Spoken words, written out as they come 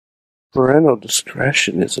Parental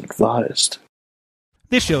discretion is advised.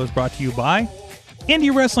 This show is brought to you by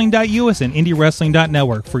IndieWrestling.us and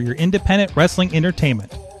IndieWrestling.network for your independent wrestling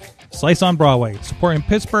entertainment. Slice on Broadway, supporting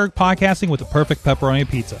Pittsburgh podcasting with the perfect pepperoni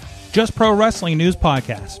pizza. Just Pro Wrestling News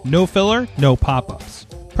Podcast. No filler, no pop-ups.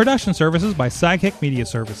 Production services by Sidekick Media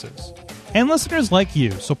Services. And listeners like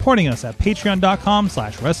you, supporting us at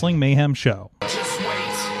patreon.com/Wrestling Mayhem Show. Just wait,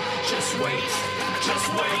 just wait,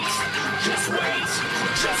 just wait, just wait, just wait.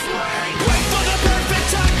 Wait for the perfect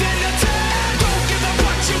time, then attack. Don't give up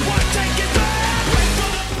what you want, take it back. Wait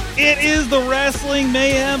for the... It is the Wrestling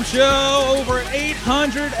Mayhem Show, over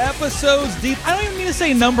 800 episodes deep. I don't even need to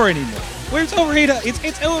say number anymore. It's over 800.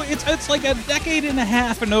 It's like a decade and a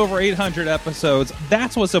half and over 800 episodes.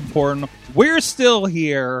 That's what's important. We're still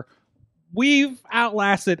here. We've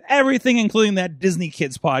outlasted everything, including that Disney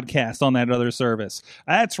Kids podcast on that other service.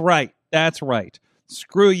 That's right. That's right.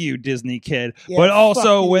 Screw you, Disney Kid. Yeah, but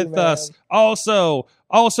also fuck you, with man. us, also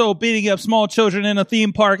beating up small children in a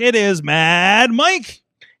theme park, it is Mad Mike.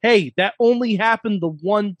 Hey, that only happened the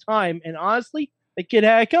one time, and honestly, the kid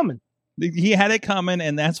had it coming. He had it coming,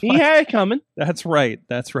 and that's why. He had it coming. That's right.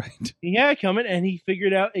 That's right. He had it coming, and he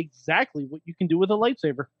figured out exactly what you can do with a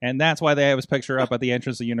lightsaber. And that's why they have his picture up at the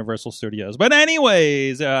entrance of Universal Studios. But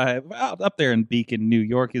anyways, up there in Beacon, New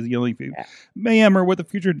York, is the only Mayhemmer with a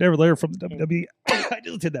future endeavor later from the WWE. I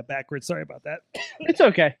just did that backwards. Sorry about that. It's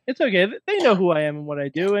okay. It's okay. They know who I am and what I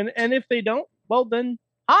do, and if they don't, well then,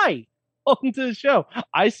 hi, welcome to the show.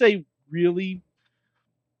 I say really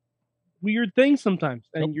weird things sometimes,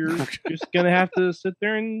 and you're just gonna have to sit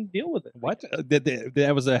there and deal with it. What?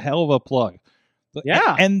 That was a hell of a plug.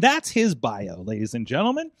 Yeah, and that's his bio, ladies and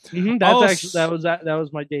gentlemen. Mm-hmm. That's actually that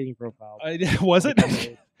was my dating profile. Was it?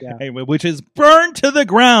 Yeah. Anyway, which is burned to the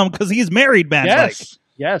ground because he's married, Mad Mike.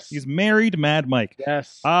 Yes, he's married, Mad Mike.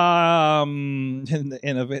 Yes. The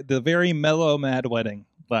very mellow Mad Wedding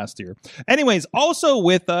last year. Anyways, also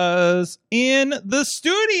with us in the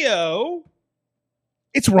studio,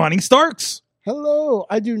 it's Ronnie Starks. Hello.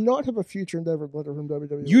 I do not have a future endeavor letter from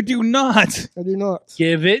WWE. You do not. I do not.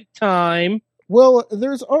 Give it time. Well,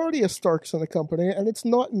 there's already a Starks in the company, and it's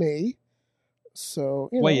not me. So,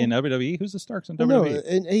 Wait, in WWE? Who's the Starks in WWE? No,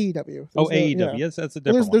 in AEW. AEW. Yeah. Yes, that's a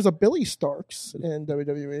different one. There's a Billy Starks in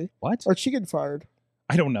WWE. What? Or she get fired.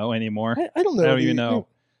 I don't know anymore. I don't know. I don't even know.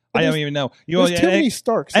 I don't even know. There's too many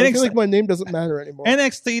Starks. I feel like my name doesn't matter anymore.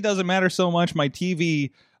 NXT doesn't matter so much. My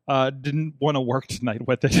TV didn't want to work tonight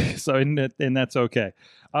with it, so and that's okay.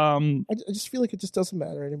 I just feel like it just doesn't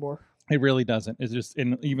matter anymore. It really doesn't. It's just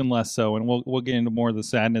even less so, and we'll get into more of the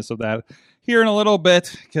sadness of that here in a little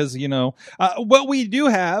bit, because but we do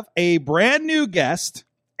have a brand new guest,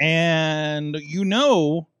 and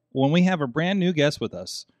when we have a brand new guest with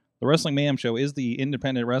us, the Wrestling Mayhem Show is the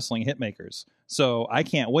independent wrestling hitmakers. So I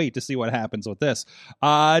can't wait to see what happens with this.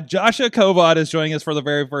 Joshua Kovat is joining us for the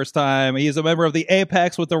very first time. He's a member of the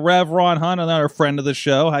Apex with the Rev Ron Hunt, another friend of the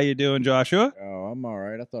show. How you doing, Joshua? Oh, I'm all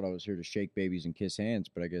right. I thought I was here to shake babies and kiss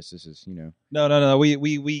hands, but I guess this is, No.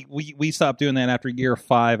 We stopped doing that after year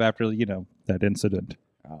 5 after, that incident.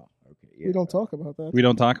 Oh, okay. Yeah. We don't talk about that. We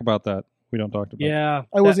don't talk about that. We don't talk about Yeah.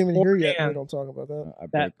 I wasn't even here yet. We don't talk about that.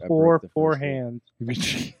 That poor hand.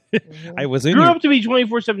 I was in Grew here. up to be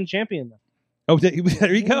 24/7 champion, though. Oh,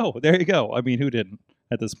 there you go. There you go. I mean, who didn't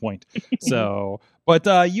at this point? So, but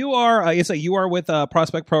you are with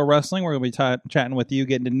Prospect Pro Wrestling. We're going to be chatting with you,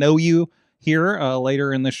 getting to know you here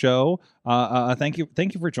later in the show. Thank you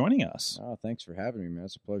for joining us. Oh, thanks for having me, man.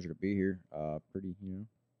 It's a pleasure to be here. Pretty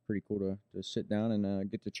cool to sit down and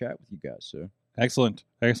get to chat with you guys. So excellent.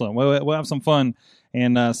 We'll have some fun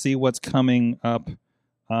and see what's coming up.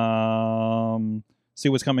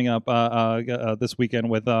 This weekend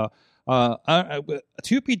with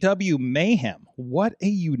 2PW Mayhem. What a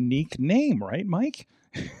unique name, right, Mike?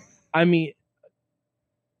 I mean,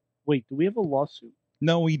 wait, do we have a lawsuit?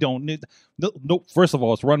 No, we don't. No, first of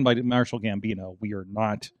all, it's run by Marshall Gambino. We are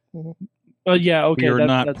not. Oh yeah, okay. We are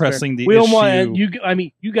not that's pressing fair. the issue.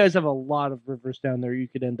 You guys have a lot of rivers down there. You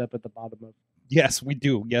could end up at the bottom of. Yes, we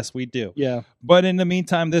do. Yeah. But in the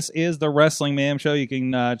meantime, this is the Wrestling Mayhem Show. You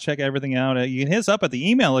can check everything out. You can hit us up at the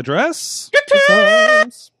email address.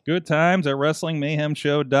 Good times at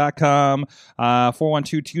WrestlingMayhemShow.com.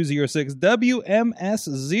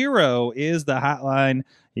 412-206-WMS0 is the hotline.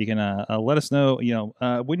 You can let us know,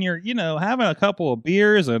 when you're, having a couple of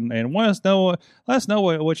beers and let us know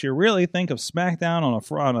what you really think of SmackDown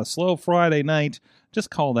on a slow Friday night. Just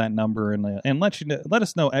call that number and let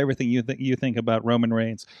us know everything you think about Roman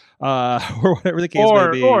Reigns, or whatever the case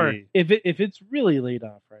may be. Or if it's really late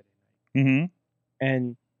on Friday night, mm-hmm.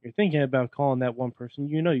 and you're thinking about calling that one person,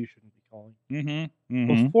 you shouldn't be calling.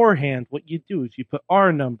 Mm-hmm. Beforehand, what you do is you put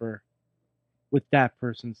our number with that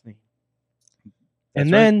person's name. That's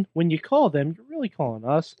And right. then when you call them, you're really calling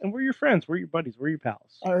us, and we're your friends, we're your buddies, we're your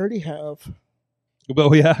pals. I already have.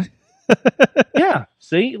 Well, yeah. Yeah,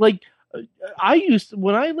 see, like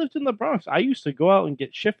when I lived in the Bronx, I used to go out and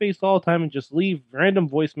get shit-faced all the time and just leave random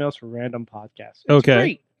voicemails for random podcasts. It's Okay.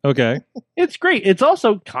 great. Okay. It's great. It's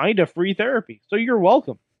also kind of free therapy, so you're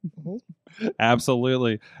welcome.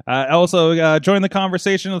 Absolutely. Also, join the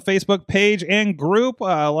conversation on the Facebook page and group.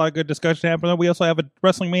 A lot of good discussion happening. We also have a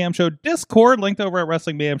Wrestling Mayhem Show Discord linked over at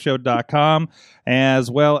WrestlingMayhemShow.com, as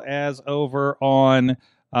well as over on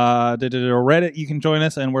Reddit. You can join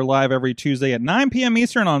us, and we're live every Tuesday at 9 p.m.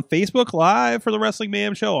 Eastern on Facebook Live for the Wrestling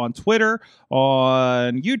Mayhem Show, on Twitter,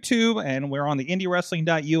 on YouTube, and we're on the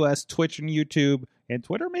IndieWrestling.us, Twitch, and YouTube. And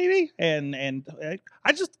Twitter, maybe, and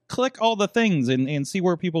I just click all the things and see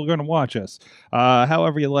where people are going to watch us.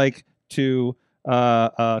 However you like to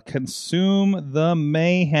consume the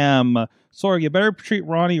mayhem. Sorry, you better treat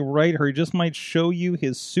Ronnie right, or he just might show you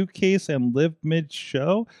his suitcase and live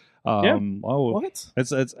mid-show. Yeah. Oh, What?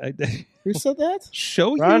 it's Who said that?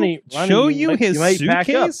 show Ronnie, you his you might pack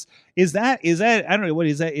up. suitcase. Is that I don't know what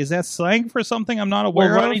is that? Is that slang for something I'm not Well,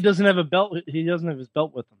 aware Ronnie of? doesn't have a belt. He doesn't have his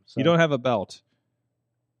belt with him. So. You don't have a belt.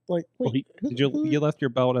 Like, Well, wait, Did you left your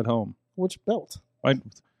belt at home? which belt?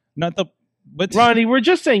 Not the. But Ronnie, we're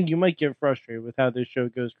just saying you might get frustrated with how this show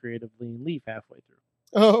goes creatively and leave halfway through.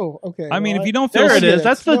 Oh, okay. I mean, well, if you don't feel There it get is. it.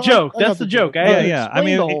 That's the No, joke. I got That's the joke. joke. I had to Yeah. I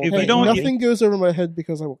mean, explain the whole if thing. you don't, nothing goes over my head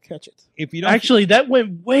because I will catch it. if you don't, Actually, that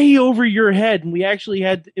went way over your head, and we actually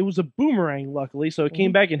had it was a boomerang, luckily, so it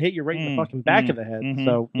came back and hit you right in the fucking back of the head.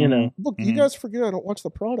 So you know, Look, you guys forget I don't watch the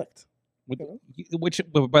product. which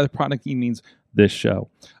by the product he means this show.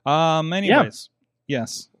 Anyways,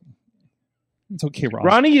 yes, it's okay, Ross.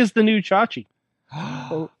 Ronnie is the new Chachi.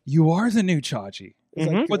 You are the new Chachi, Is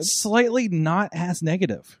that Mhm. good? but slightly not as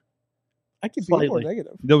negative. I could be more Slightly.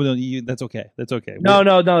 negative. No, that's okay. That's okay. No,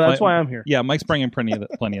 that's Mike- why I'm here. Yeah, Mike's bringing plenty of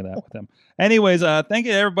that with him. Anyways, thank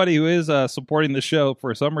you to everybody who is supporting the show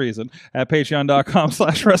for some reason at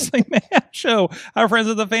patreon.com/Wrestling Mayhem Show. Our friends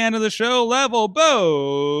at the fan of the show level,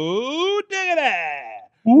 Bo Diggity.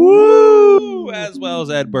 Woo! As well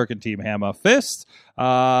as Ed Burke and Team Hammer Fist.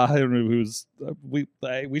 I don't know who's we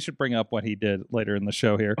should bring up what he did later in the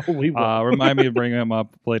show here. Oh, we will. Remind me to bring him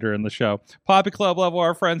up later in the show. Poppy Club level,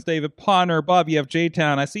 our friends David Ponder, Bobby F.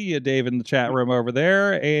 J-Town. I see you, Dave, in the chat room over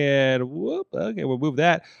there. And whoop, okay, we'll move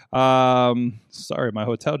that. Sorry, my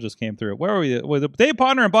hotel just came through. Where are we? With Dave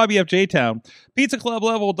Ponder and Bobby F. J-Town. Pizza Club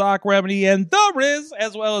level, Doc Remedy and The Riz,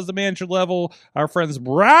 as well as the manager level, our friends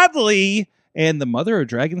Bradley and the mother of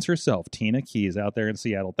dragons herself, Tina Keys, out there in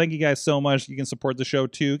Seattle. Thank you guys so much. You can support the show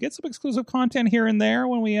too. Get some exclusive content here and there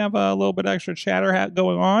when we have a little bit extra chatter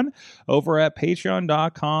going on over at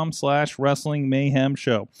patreon.com/Wrestling Mayhem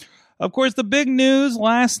Show. Of course, the big news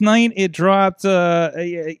last night, it dropped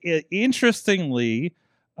interestingly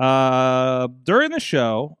during the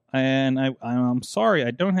show, and I'm sorry,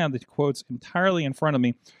 I don't have the quotes entirely in front of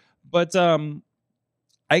me, but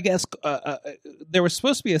I guess there was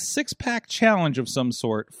supposed to be a 6-pack challenge of some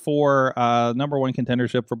sort for number one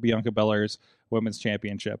contendership for Bianca Belair's Women's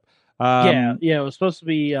Championship. Yeah, it was supposed to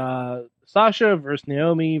be Sasha versus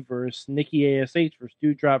Naomi versus Nikki ASH versus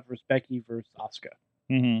Doudrop versus Becky versus Asuka.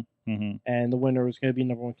 And the winner was going to be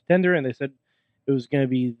number one contender, and they said it was going to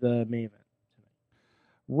be the main event.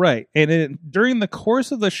 Right. And during the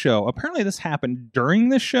course of the show, apparently this happened during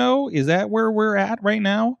the show. Is that where we're at right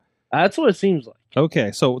now? That's what it seems like.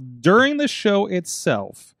 Okay, so during the show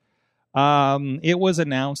itself, it was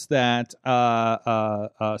announced that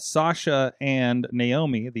Sasha and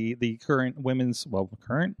Naomi, the current women's,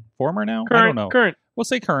 former now? I don't know. Current. We'll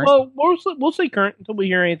say current. Well, we'll say current until we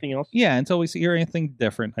hear anything else. Yeah, until we hear anything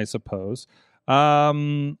different, I suppose.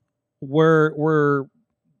 They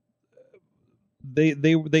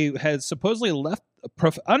had supposedly left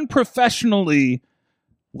unprofessionally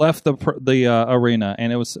left the arena,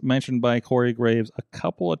 and it was mentioned by Corey Graves a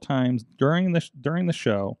couple of times during the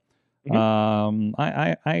show. Mm-hmm.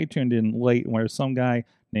 I tuned in late where some guy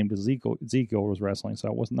named Ezekiel was wrestling, so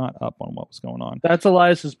I was not up on what was going on. That's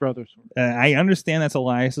Elias's brother. I understand that's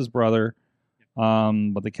Elias's brother,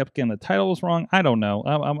 but they kept getting the titles wrong. I don't know.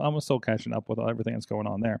 I'm still catching up with everything that's going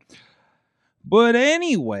on there. But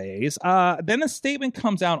anyways, then a statement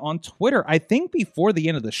comes out on Twitter, I think before the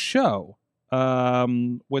end of the show,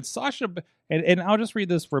 with Sasha, and I'll just read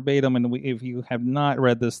this verbatim, and if you have not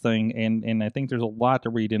read this thing, and I think there's a lot to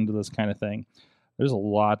read into this kind of thing. There's a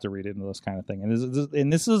lot to read into this kind of thing,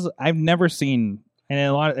 and this is I've never seen, and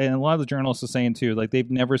a lot of the journalists are saying too, like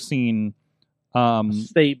they've never seen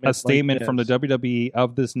statement from the this. WWE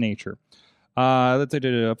of this nature. Let's say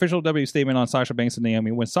the official WWE statement on Sasha Banks and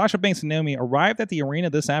Naomi. When Sasha Banks and Naomi arrived at the arena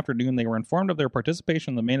this afternoon, they were informed of their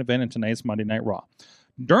participation in the main event in tonight's Monday Night Raw.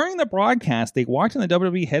 During the broadcast, they walked in the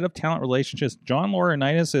WWE head of talent relationships, John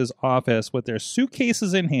Laurinaitis' office, with their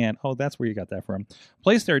suitcases in hand. Oh, that's where you got that from.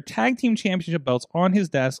 Placed their tag team championship belts on his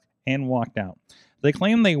desk and walked out. They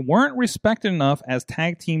claimed they weren't respected enough as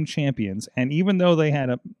tag team champions, and even though they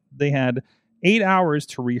had 8 hours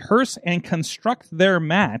to rehearse and construct their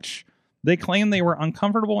match, they claimed they were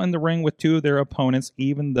uncomfortable in the ring with two of their opponents,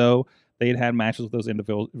 even though they'd had matches with those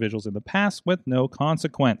individuals in the past with no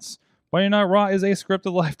consequence. Monday Night Raw is a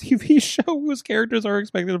scripted live TV show whose characters are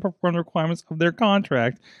expected to perform the requirements of their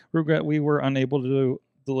contract. Regret we were unable to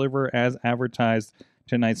deliver as advertised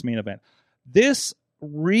tonight's main event. This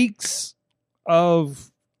reeks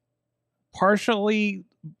of partially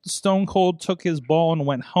Stone Cold took his ball and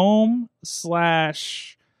went home /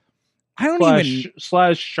 slash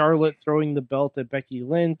Charlotte throwing the belt at Becky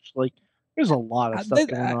Lynch. Like, there's a lot of stuff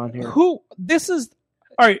going on here. All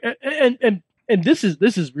right, and this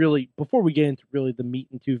is really, before we get into really the meat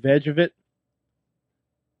and two veg of it,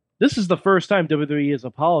 this is the first time WWE has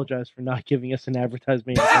apologized for not giving us an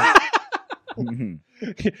advertisement. In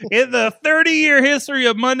the 30-year history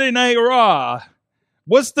of Monday Night Raw,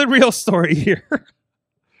 what's the real story here?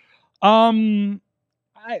 Tina's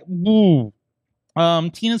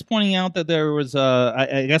pointing out that there was,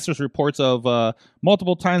 I guess there's reports of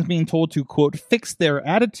multiple times being told to, quote, fix their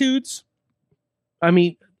attitudes. I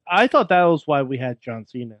mean, I thought that was why we had John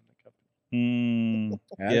Cena in the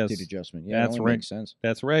company. Attitude adjustment. Yeah, that's that right. Makes sense.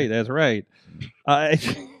 That's right.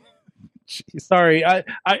 Sorry,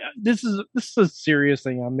 this is a serious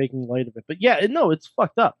thing. I'm making light of it, but yeah, no, it's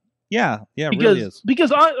fucked up. Yeah, it really is.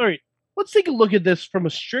 Because all right, let's take a look at this from a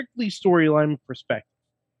strictly storyline perspective.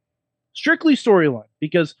 Strictly storyline,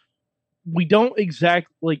 because we don't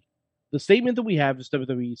exactly, like, the statement that we have is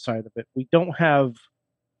WWE side of it. We don't have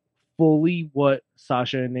fully what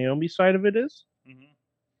Sasha and Naomi's side of it is. Mm-hmm.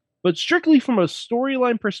 But strictly from a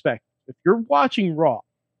storyline perspective, if you're watching Raw,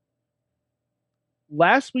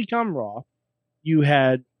 last week on Raw, you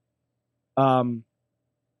had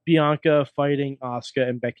Bianca fighting Asuka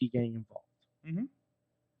and Becky getting involved. Mm-hmm.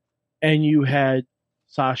 And you had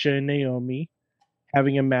Sasha and Naomi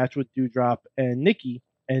having a match with Doudrop and Nikki,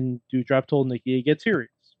 and Doudrop told Nikki to get serious.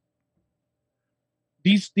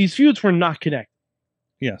 These feuds were not connected.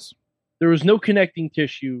 Yes. There was no connecting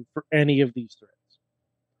tissue for any of these threads.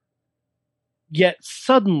 Yet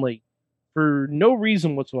suddenly, for no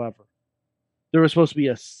reason whatsoever, there was supposed to be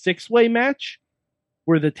a 6-way match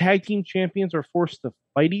where the tag team champions are forced to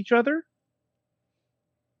fight each other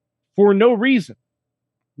for no reason.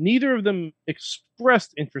 Neither of them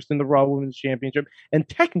expressed interest in the Raw Women's Championship, and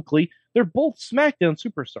technically, they're both SmackDown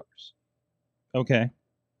superstars. Okay.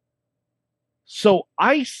 So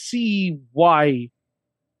I see why,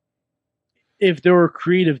 if there were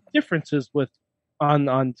creative differences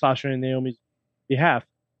on Sasha and Naomi's behalf,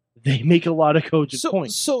 they make a lot of cogent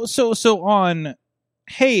points. So on,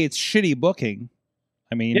 hey, it's shitty booking.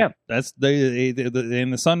 I mean, yeah, that's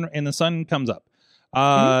and the sun comes up.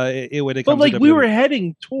 But like we were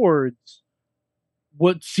heading towards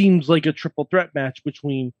what seems like a triple threat match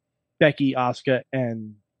between Becky, Asuka,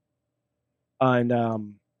 and Oh,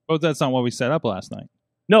 that's not what we set up last night.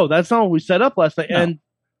 No, that's not what we set up last night. No. And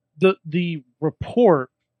the report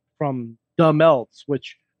from the Melts,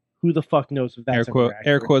 which who the fuck knows if that's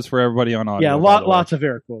air quotes for everybody on audio. Yeah, lots of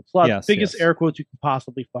air quotes. Biggest air quotes you can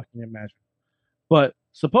possibly fucking imagine. But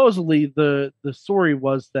supposedly the story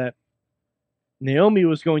was that Naomi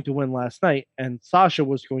was going to win last night, and Sasha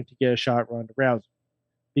was going to get a shot at Ronda Rousey.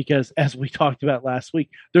 Because, as we talked about last week,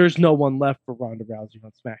 there's no one left for Ronda Rousey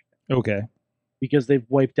on SmackDown. Okay. Because they've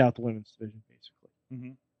wiped out the women's division, basically.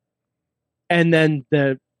 Mm-hmm. And then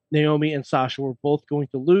Naomi and Sasha were both going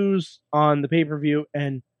to lose on the pay-per-view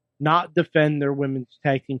and not defend their women's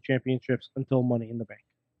tag team championships until Money in the Bank.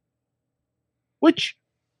 Which,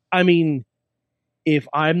 I mean, if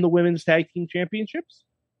I'm the women's tag team championships,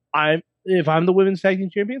 if I'm the women's tag team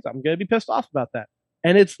champions, I'm going to be pissed off about that.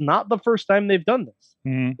 And it's not the first time they've done this.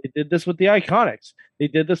 Mm-hmm. They did this with the Iconics. They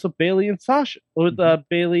did this with Bayley and Sasha.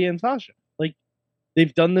 Bayley and Sasha. Like,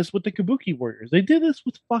 they've done this with the Kabuki Warriors. They did this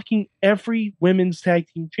with fucking every women's tag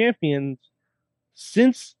team champion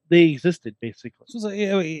since they existed, basically.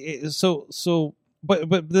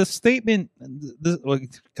 But the statement,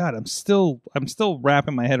 God, I'm still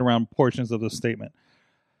wrapping my head around portions of the statement.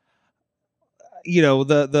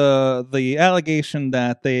 the allegation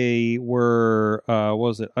that they were what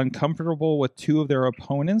was it, uncomfortable with two of their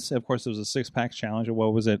opponents. Of course, it was a 6-pack challenge.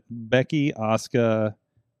 What was it? Becky, Asuka,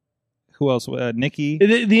 who else? Nikki.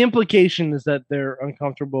 The implication is that they're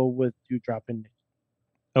uncomfortable with you dropping Nikki.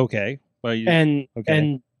 Okay, well,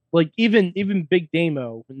 and like even Big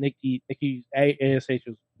Damo, Nikki's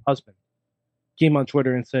ASH's husband, came on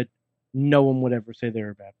Twitter and said no one would ever say they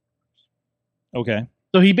were bad. Okay.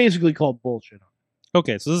 So he basically called bullshit on it.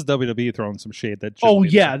 Okay, so this is WWE throwing some shade that. Oh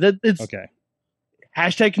yeah, it's okay.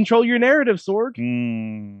 Hashtag control your narrative, Sorg.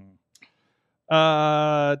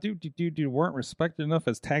 Dude, weren't respected enough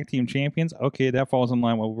as tag team champions. Okay, that falls in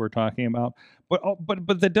line with what we're talking about. But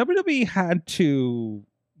the WWE had to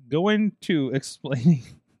go into explaining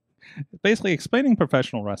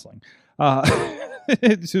professional wrestling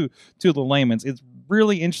to the layman's. It's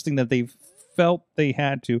really interesting that they felt they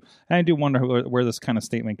had to. And I do wonder where this kind of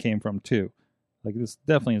statement came from too. Like, this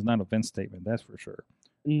definitely is not a Vince statement, that's for sure.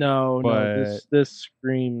 No, this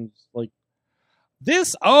screams like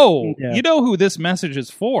this. Oh, yeah. You know who this message is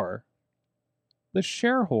for? The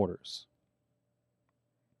shareholders.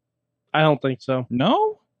 I don't think so.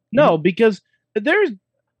 No, because there's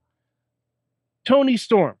Tony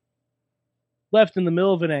Storm left in the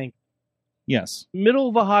middle of an angle. Yes, middle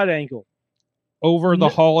of a hot angle over the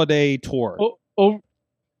holiday tour.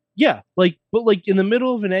 Yeah, but in the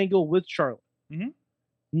middle of an angle with Charlotte. Mm-hmm.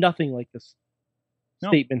 Nothing like this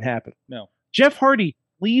statement happened. No. Jeff Hardy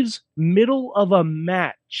leaves middle of a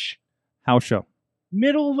match. House show.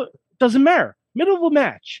 Doesn't matter. Middle of a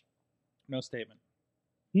match. No statement.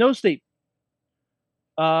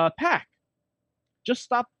 Pac, just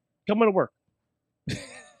stop coming to work.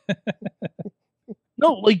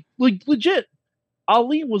 No, like legit.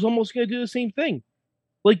 Ali was almost going to do the same thing.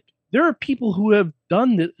 Like, there are people who have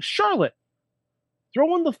done this. Charlotte,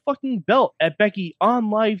 throwing the fucking belt at Becky on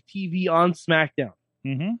live TV on SmackDown.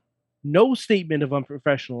 Mm-hmm. No statement of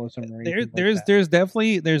unprofessionalism or anything. There's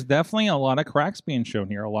definitely a lot of cracks being shown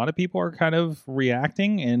here. A lot of people are kind of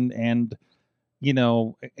reacting and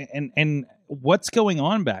what's going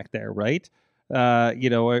on back there, right?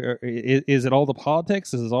 Is it all the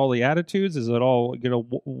politics? Is it all the attitudes? Is it all,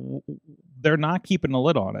 they're not keeping a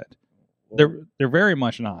lid on it. They're very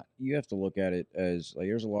much not. You have to look at it as, like,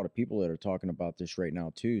 there's a lot of people that are talking about this right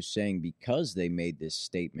now too, saying because they made this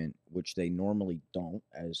statement, which they normally don't,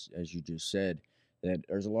 as you just said, that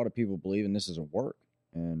there's a lot of people believing this isn't work,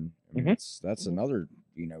 and I mean, that's another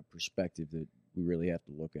perspective that we really have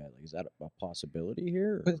to look at. Like, is that a possibility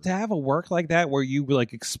here? But to have a work like that where you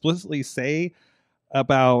like explicitly say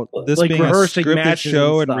about this like being a scripted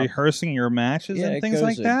show and stuff. Rehearsing your matches and things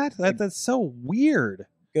like that's so weird.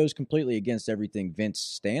 Goes completely against everything Vince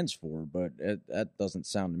stands for, but that doesn't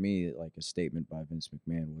sound to me like a statement by Vince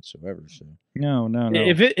McMahon whatsoever. So no.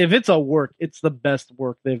 If it's a work, it's the best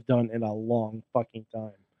work they've done in a long fucking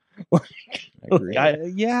time. I agree.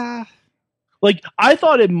 Yeah. Like, I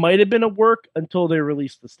thought it might have been a work until they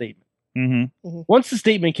released the statement. Mm-hmm. Once the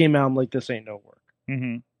statement came out, I'm like, this ain't no work.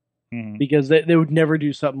 Mm-hmm. Because they would never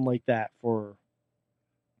do something like that for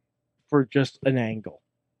just an angle.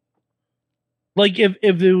 Like, if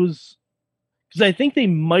it was, because I think they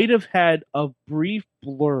might have had a brief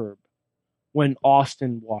blurb when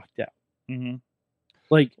Austin walked out. Mm-hmm.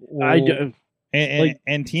 Like,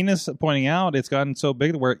 and Tina's pointing out it's gotten so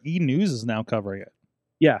big where E! News is now covering it.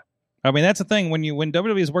 Yeah, I mean, that's the thing when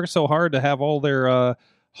WWE's worked so hard to have all their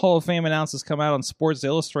Hall of Fame announcements come out on Sports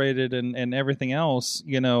Illustrated and everything else.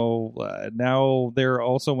 Now they're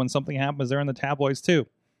also, when something happens, they're in the tabloids too.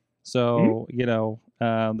 So they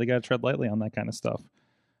got to tread lightly on that kind of stuff.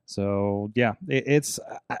 So yeah, it's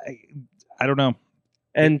I don't know.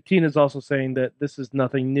 And Tina's also saying that this is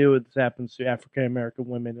nothing new. This happens to African American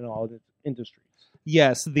women in all industries.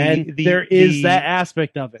 Yes, there is that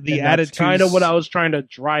aspect of it. The attitude, kind of what I was trying to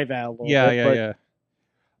drive at a little bit. Yeah.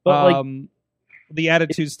 But the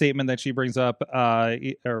attitude statement that she brings up, or I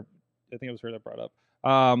think it was her that brought up.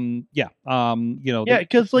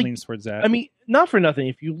 Because leans towards that. I mean, not for nothing.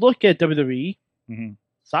 If you look at WWE,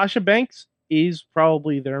 Sasha Banks is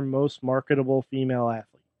probably their most marketable female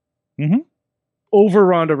athlete, over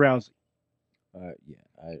Ronda Rousey.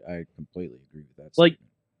 I completely agree with that.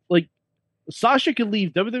 Like Sasha could leave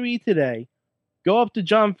WWE today, go up to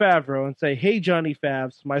Jon Favreau and say, "Hey, Johnny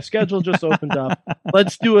Favs, my schedule just opened up.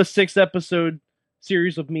 Let's do a 6-episode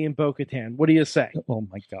series of me and Bo-Katan. What do you say?" Oh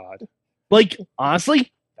my God! Like,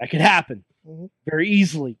 honestly, that could happen very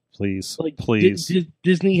easily. Please, like, please.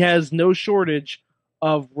 Disney has no shortage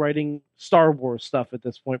of writing Star Wars stuff at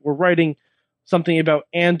this point. We're writing something about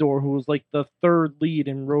Andor, who was like the third lead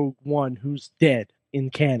in Rogue One, who's dead. in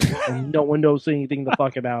canon, and no one knows anything the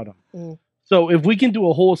fuck about him. Mm. So if we can do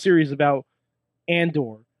a whole series about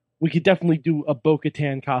Andor, we could definitely do a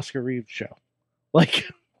Bo-Katan Casca Reeves show. Like,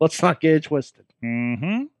 let's not get it twisted.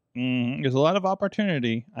 There's a lot of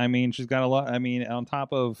opportunity. I mean, she's got a lot. I mean, on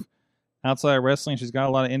top of outside of wrestling, she's got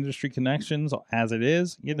a lot of industry connections as it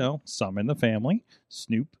is. You know, some in the family,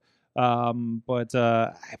 Snoop. But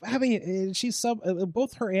I mean, she's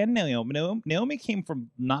both her and Naomi. Naomi came from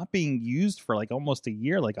not being used for like almost a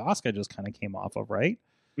year, like Asuka just kind of came off of, right?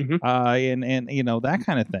 And you know, that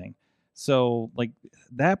kind of thing. So like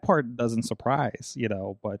that part doesn't surprise, you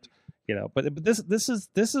know, but this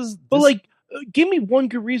is like, give me one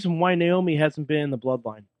good reason why Naomi hasn't been in the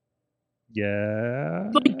bloodline. Yeah.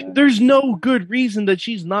 Like, there's no good reason that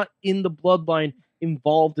she's not in the bloodline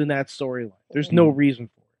involved in that storyline. There's no reason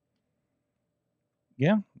for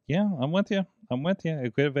it. Yeah, I'm with you.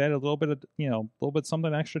 It could have added a little bit of, you know, a little bit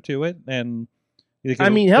something extra to it. And I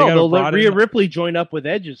mean, hell, they'll let Rhea Ripley join up with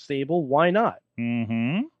Edge's stable. Why not?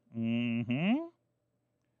 Yeah.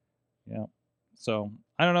 So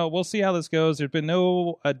I don't know. We'll see how this goes. There's been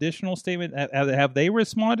no additional statement. Have they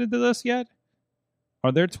responded to this yet?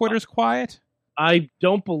 Are their Twitters quiet? I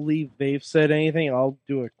don't believe they've said anything. I'll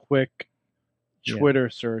do a quick Twitter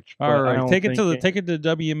search. All right, take it to the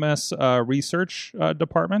WMS research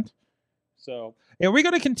department. So, are we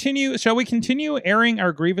going to continue? Shall we continue airing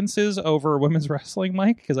our grievances over women's wrestling,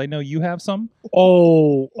 Mike? Because I know you have some.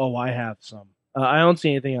 Oh, I have some. I don't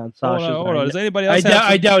see anything on Sasha's. Hold on. Does anybody else?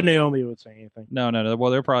 I doubt Naomi would say anything. No. Well,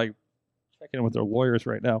 they're probably checking with their lawyers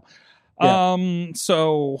right now. Yeah.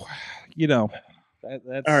 So, you know,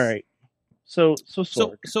 that's all right. So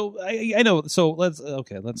I know. So let's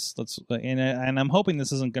and I'm hoping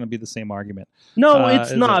this isn't going to be the same argument. No,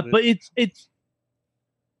 it's not. But it's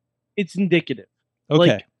indicative. Okay.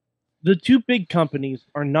 Like, the two big companies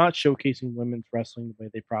are not showcasing women's wrestling the way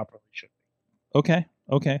they properly should be. Okay.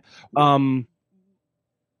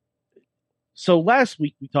 So last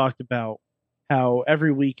week we talked about how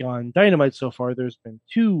every week on Dynamite so far there's been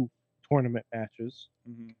 2 tournament matches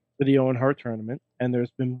for the Owen Hart tournament, and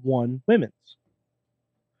there's been 1 women's.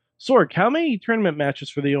 Sorg, how many tournament matches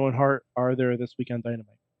for the Owen Hart are there this week on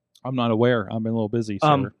Dynamite? I'm not aware. I've been a little busy.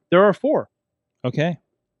 Sir. There are 4. Okay.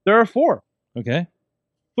 There are 4. Okay.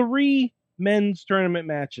 3 men's tournament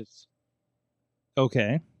matches.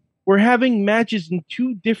 Okay. We're having matches in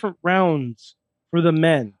 2 different rounds for the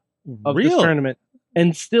men of this tournament,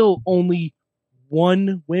 and still only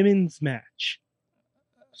 1 women's match.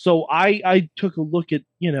 So I took a look at,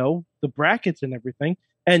 you know, the brackets and everything,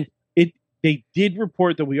 and they did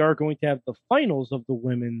report that we are going to have the finals of the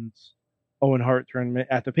women's Owen Hart tournament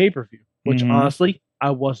at the pay-per-view, which honestly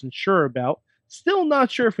I wasn't sure about. Still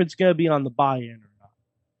not sure if it's going to be on the buy-in or not.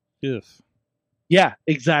 Yeah,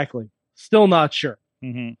 exactly. Still not sure.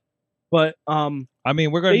 But I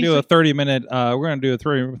mean, we're going to do a 30-minute. We're going to do a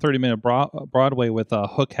 30-minute Broadway with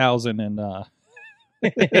Hookhausen and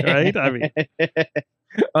right. I mean,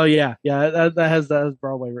 oh yeah, that has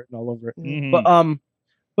Broadway written all over it.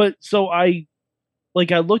 But so I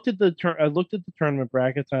looked at the tournament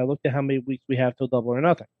brackets, and I looked at how many weeks we have till Double or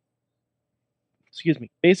Nothing. Excuse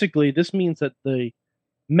me. Basically, this means that the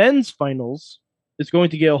men's finals is going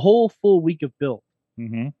to get a whole full week of build.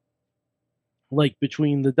 Like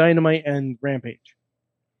between the Dynamite and Rampage.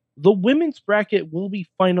 The women's bracket will be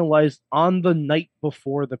finalized on the night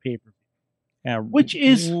before the pay-per-view. Yeah, which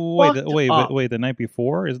is wait, the night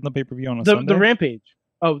before? Isn't the pay-per-view on a Sunday? The Rampage.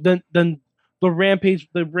 Oh, then the Rampage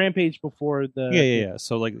before the Yeah.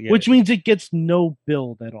 So like which means it gets no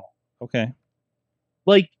build at all. Okay.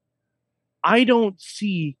 Like, I don't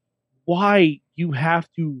see why you have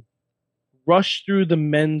to rush through the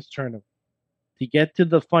men's tournament to get to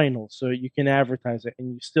the finals so you can advertise it,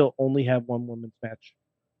 and you still only have 1 women's match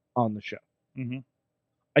on the show.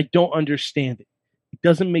 I don't understand it. It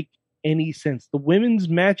doesn't make any sense. The women's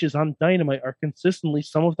matches on Dynamite are consistently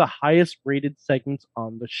some of the highest rated segments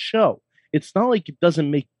on the show. It's not like it doesn't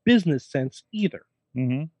make business sense either.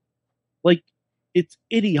 Like, it's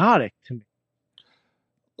idiotic to me.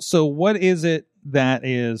 So what is it that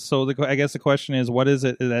is? So I guess the question is, what is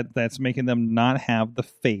it that's making them not have the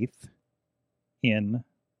faith in?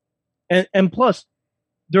 And plus,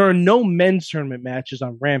 there are no men's tournament matches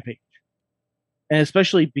on Rampage, and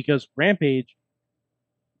especially because Rampage,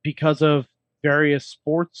 because of various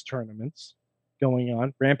sports tournaments going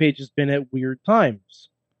on, Rampage has been at weird times.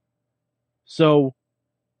 So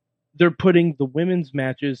they're putting the women's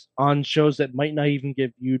matches on shows that might not even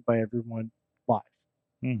get viewed by everyone live.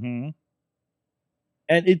 And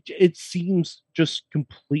it seems just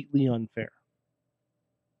completely unfair.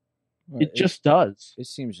 Well, It just does. It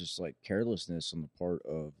seems just like carelessness on the part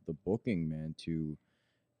of the booking man to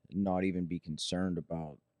not even be concerned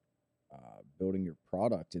about building your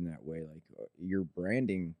product in that way. Like your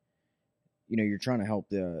branding, you're trying to help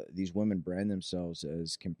these women brand themselves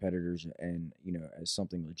as competitors and as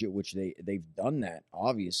something legit, which they've done that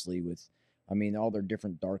obviously with. I mean, all their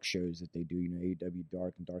different dark shows that they do, AEW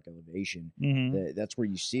Dark and Dark Elevation. That's where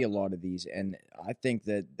you see a lot of these, and I think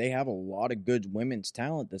that they have a lot of good women's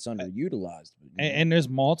talent that's underutilized. And there's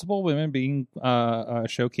multiple women being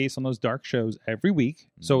showcased on those dark shows every week,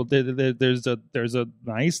 so there's a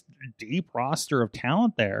nice deep roster of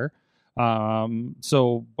talent there.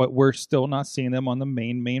 But we're still not seeing them on the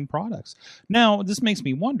main products. Now, this makes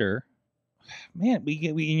me wonder. Man,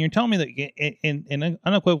 and you're telling me that in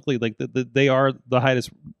unequivocally, like they are the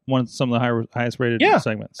some of the highest rated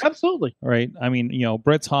segments. Absolutely. Right. I mean,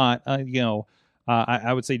 Britt's hot.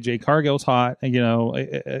 I would say Jay Cargill's hot. Some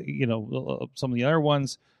of the other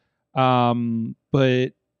ones. But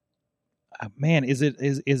man, is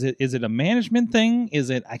it a management thing? Is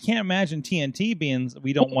it? I can't imagine TNT being.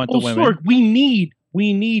 We don't want the women. Sorg, we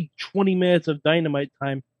need 20 minutes of Dynamite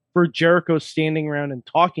time for Jericho standing around and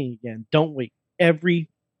talking again, don't we? Every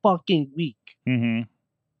fucking week. Mm-hmm.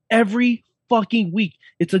 Every fucking week.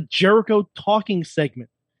 It's a Jericho talking segment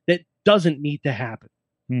that doesn't need to happen.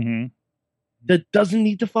 Mm-hmm. That doesn't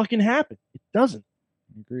need to fucking happen. It doesn't.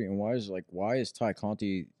 I agree. And why is Ty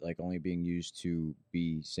Conti only being used to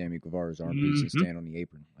be Sammy Guevara's armpits and stand on the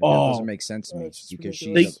apron? That doesn't make sense to me because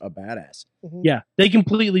she's a badass. Mm-hmm. Yeah, they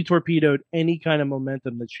completely torpedoed any kind of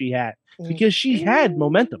momentum that she had because she had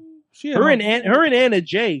momentum. Her and Anna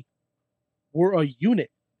Jay were a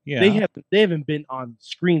unit. Yeah, they haven't been on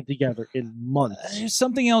screen together in months. There's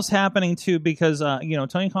something else happening too because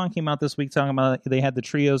Tony Khan came out this week talking about they had the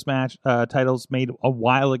trios match titles made a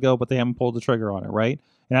while ago, but they haven't pulled the trigger on it, right?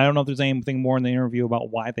 And I don't know if there's anything more in the interview about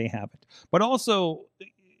why they haven't. But also,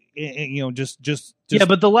 just yeah.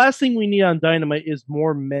 But the last thing we need on Dynamite is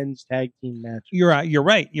more men's tag team matches. You're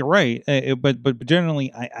right. But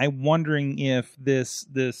generally, I'm wondering if this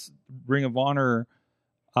Ring of Honor.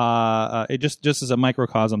 It just as a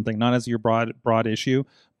microcosm thing, not as your broad issue,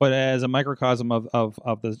 but as a microcosm of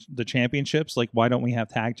the championships. Like, why don't we have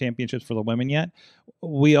tag championships for the women yet?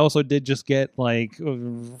 We also did just get like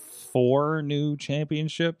 4 new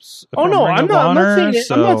championships. Oh no, I'm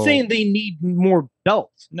not saying they need more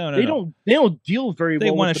belts. No, they don't deal very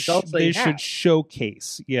well with the belts they should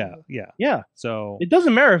showcase. Yeah. So it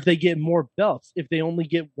doesn't matter if they get more belts if they only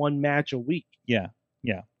get one match a week. Yeah.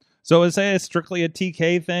 So is it strictly a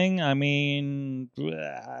TK thing? I mean,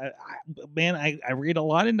 I read a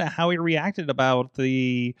lot into how he reacted about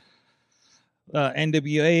the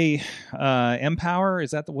NWA Empower.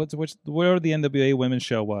 Is that whatever the NWA women's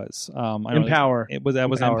show was? Empower. Was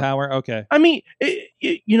Empower? Okay. I mean,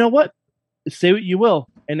 you know what? Say what you will.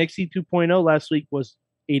 NXT 2.0 last week was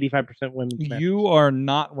 85% women's matches. You are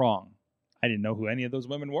not wrong. I didn't know who any of those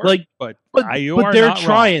women were. But are they're not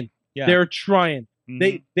trying. Wrong. Yeah. They're trying.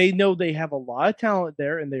 Mm-hmm. They know they have a lot of talent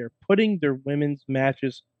there, and they are putting their women's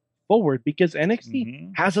matches forward because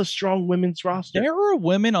NXT has a strong women's roster. There were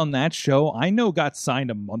women on that show I know got signed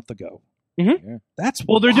a month ago. Mm-hmm. Yeah. That's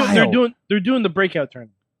they're doing the breakout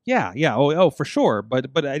tournament. Yeah. Oh, for sure.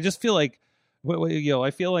 But I just feel like,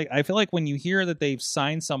 I feel like when you hear that they've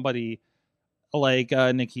signed somebody like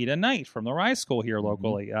Nikita Knight from the Rise School here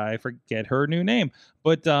locally, I forget her new name,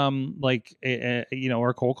 but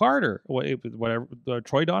or Cole Carter, whatever,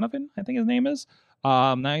 Troy Donovan, I think his name is.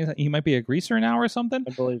 Now he might be a greaser now or something.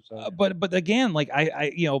 I believe so. But again, like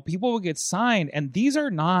I people will get signed, and these are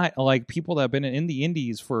not like people that have been in the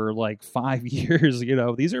indies for like 5 years.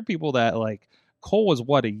 These are people that like. Cole was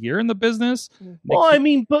a year in the business. Well, I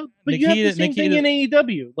mean, but you have the same thing in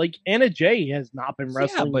AEW. Like Anna Jay has not been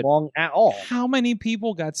wrestling long at all. How many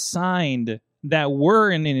people got signed that were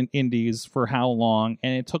in indies for how long?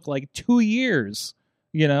 And it took like 2 years.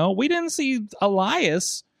 We didn't see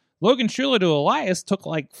Elias. Logan Schuler to Elias took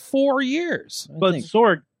like 4 years. But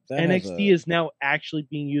Sorg, NXT is now actually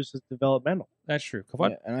being used as developmental. That's true.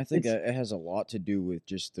 Yeah, and I think it has a lot to do with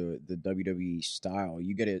just the WWE style.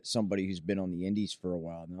 You get somebody who's been on the indies for a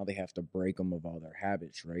while. Now they have to break them of all their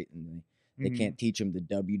habits, right? And they can't teach them the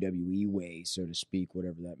WWE way, so to speak,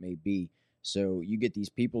 whatever that may be. So you get these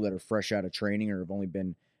people that are fresh out of training or have only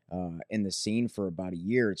been in the scene for about a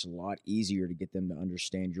year. It's a lot easier to get them to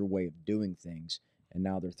understand your way of doing things. And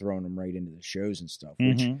now they're throwing them right into the shows and stuff,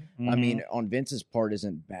 which, I mean, on Vince's part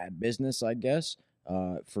isn't bad business, I guess.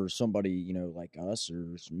 For somebody, like us or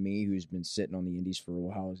me who's been sitting on the indies for a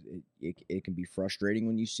while, it can be frustrating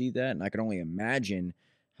when you see that. And I can only imagine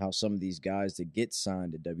how some of these guys that get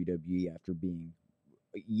signed to WWE after being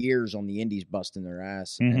years on the indies busting their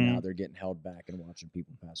ass, and now they're getting held back and watching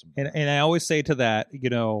people pass them by. And I always say to that,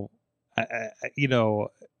 WWE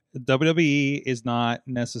is not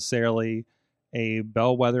necessarily a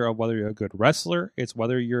bellwether of whether you're a good wrestler. It's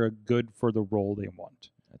whether you're a good for the role they want.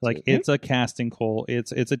 It's a casting call.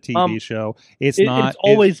 It's a TV show. It's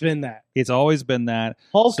always been that. It's always been that.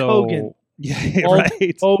 Hulk Hogan. Yeah, Hulk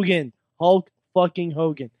right. Hogan. Hulk fucking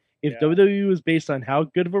Hogan. If WWE was based on how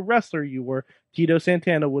good of a wrestler you were, Tito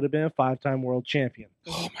Santana would have been a 5-time world champion.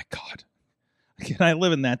 Oh my God. Can I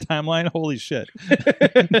live in that timeline? Holy shit.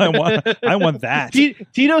 I want that.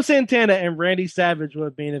 Tito Santana and Randy Savage would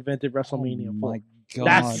have main evented WrestleMania. Oh my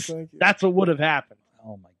God. That's what would have happened.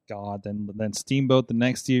 Oh my God. Then Steamboat the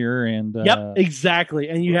next year, and yep, exactly.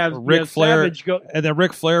 And you have Ric Flair, Savage go, and then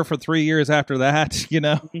Ric Flair for 3 years after that.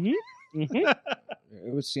 Mm-hmm.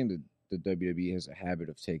 It would seem that the WWE has a habit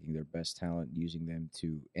of taking their best talent and using them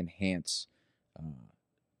to enhance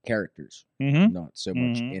characters, not so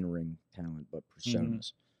much in-ring talent, but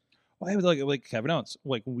personas. Well, I was like Kevin Owens.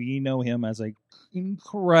 Like, we know him as an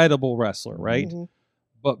incredible wrestler, right?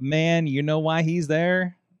 But man, you know why he's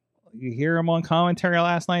there? You hear him on commentary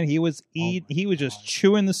last night. He was just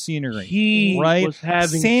chewing the scenery. He was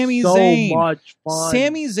having Sami so Zayn. much fun.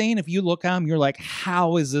 Sami Zayn, if you look at him, you're like,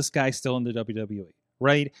 how is this guy still in the WWE?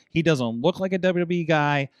 Right? He doesn't look like a WWE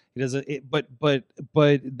guy. He doesn't. But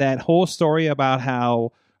that whole story about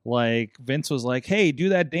how like Vince was like, "Hey, do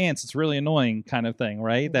that dance. It's really annoying," kind of thing,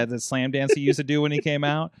 right? That the slam dance he used to do when he came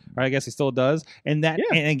out, or I guess he still does. And and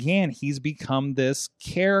again, he's become this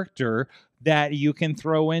character that you can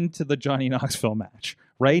throw into the Johnny Knoxville match,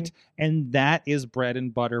 right? And that is bread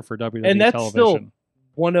and butter for WWE and that's television. Still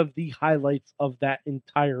one of the highlights of that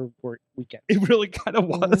entire weekend. It really kind of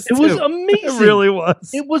was. It was amazing. It really was.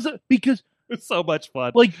 It was because it was so much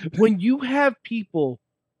fun. Like when you have people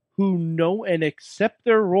who know and accept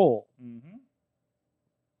their role,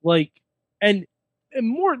 like, and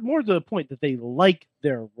more to the point that they like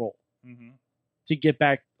their role. To get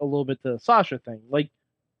back a little bit to the Sasha thing, like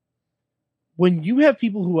when you have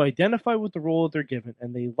people who identify with the role that they're given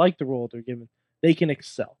and they like the role that they're given, they can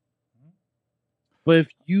excel. But if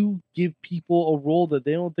you give people a role that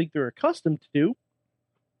they don't think they're accustomed to do,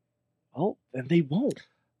 well, then they won't.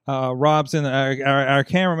 Rob's in our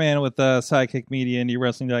cameraman with Sidekick Media,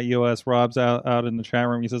 IndieWrestling.us. Rob's out in the chat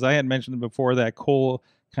room. He says, I had mentioned before that Cole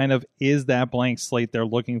kind of is that blank slate they're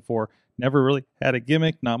looking for. Never really had a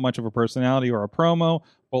gimmick, not much of a personality or a promo,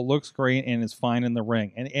 but looks great and is fine in the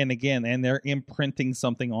ring. And again, they're imprinting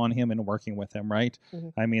something on him and working with him, right?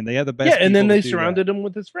 I mean, they have the best. Yeah, and then they surrounded him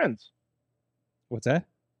with his friends. What's that?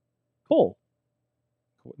 Cole.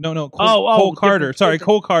 No. Cole Carter. Sorry,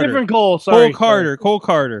 Cole Carter. Different Cole. Sorry. Cole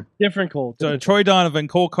Carter. Different Cole. Troy Donovan,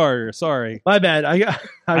 Cole Carter. Sorry. My bad. I got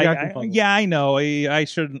confused. Yeah, I know. I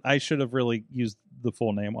should have really used the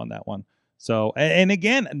full name on that one. So, and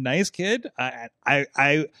again, a nice kid.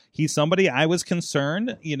 He's somebody I was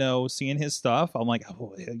concerned, seeing his stuff. I'm like,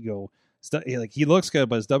 like he looks good,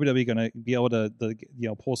 but is WWE going to be able to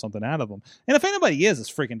pull something out of him? And if anybody is,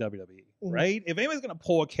 it's freaking WWE, right? If anybody's going to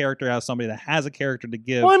pull a character out of somebody that has a character to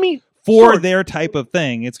give, their type of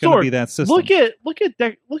thing, it's going to be that system. Look at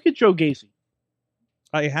Joe Gacy.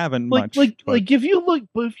 I haven't much. If you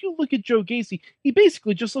look at Joe Gacy, he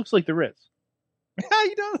basically just looks like the Riz. How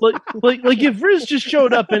you doing? like if Riz just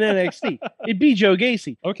showed up in NXT, it'd be Joe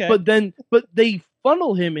Gacy. Okay, but they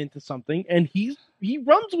funnel him into something, and he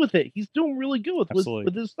runs with it. He's doing really good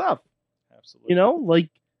with his stuff.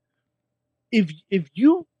 Absolutely. If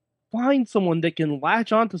you find someone that can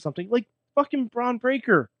latch onto something, like fucking Braun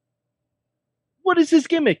Breaker, what is his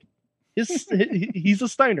gimmick? He's a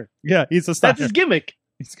Steiner. Yeah, he's a Steiner. That's his gimmick.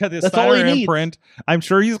 He's got this Steiner imprint. I'm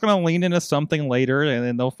sure he's going to lean into something later, and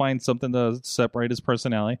then they'll find something to separate his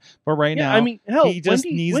personality. But right now, I mean, hell, he just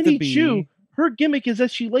needs to be. Chew, her gimmick is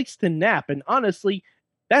that she likes to nap, and honestly,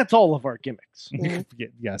 that's all of our gimmicks.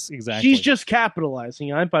 Yes, exactly. She's just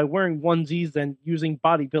capitalizing on it by wearing onesies and using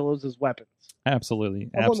body pillows as weapons.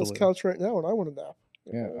 Absolutely. I'm on this couch right now, and I want to nap.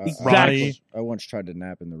 Yeah, exactly. I once tried to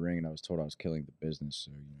nap in the ring, and I was told I was killing the business.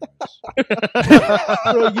 So,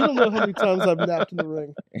 Bro, you don't know how many times I've napped in the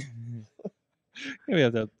ring. We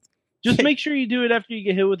have to just make sure you do it after you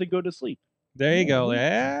get hit with a go to sleep. There you go.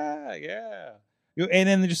 Yeah. And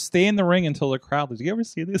then just stay in the ring until the crowd. Did you ever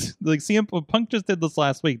see this? Like CM Punk just did this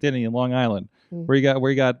last week, didn't he? In Long Island, where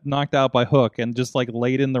he got knocked out by Hook and just like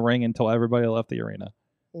laid in the ring until everybody left the arena.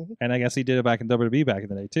 And I guess he did it back in WWE back in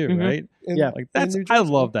the day too, right? Yeah, like that's I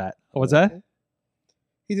love that. What's that?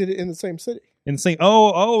 He did it in the same city. Insane.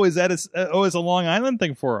 Oh, is that it's a Long Island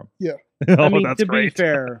thing for him? Yeah. Oh, I mean, that's to great.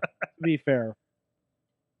 be fair,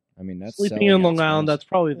 I mean, that's sleeping selling in at Long Island, Smells. that's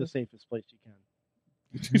probably the safest place you can.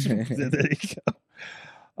 There you go.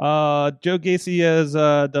 Joe Gacy has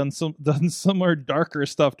done similar darker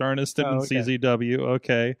stuff to Ernest in okay. CZW.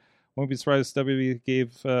 Okay, won't be surprised if WWE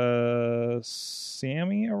gave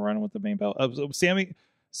Sammy a run with the main belt. Sami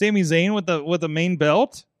Zayn with the main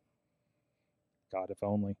belt. God, if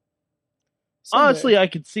only. Someday. Honestly, I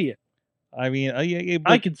could see it. I mean, yeah,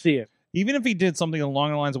 I could see it. even if he did something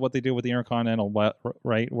along the lines of what they did with the Intercontinental,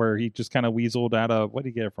 right, where he just kind of weaseled out of, what did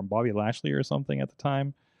he get it from, Bobby Lashley or something at the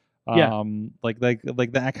time? Yeah. Like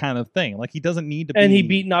that kind of thing. Like, he doesn't need to And be... he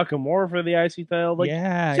beat Nakamura for the IC title. Like,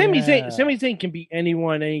 Sami Zayn can beat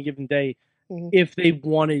anyone any given day if they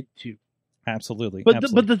wanted to. Absolutely. But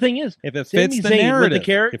the thing is, if it Sami fits the Zayn narrative,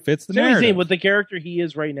 it fits the narrative. Sami Zayn with the character he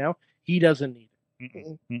is right now, he doesn't need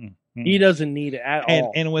it. He doesn't need it at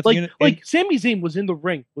all. And with like Sami Zayn was in the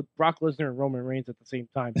ring with Brock Lesnar and Roman Reigns at the same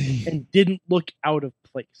time and didn't look out of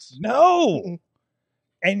place. No.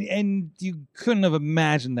 And you couldn't have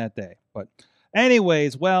imagined that day. But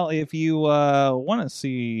anyways, well, if you want to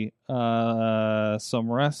see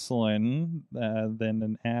some wrestling, then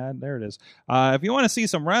an ad. There it is. If you want to see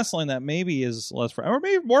some wrestling that maybe is less or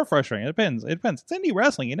maybe more frustrating, it depends. It's indie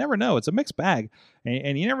wrestling. You never know. It's a mixed bag,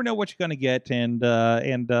 and you never know what you're going to get. And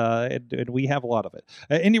we have a lot of it.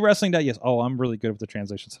 Indie wrestling. Yes. Oh, I'm really good with the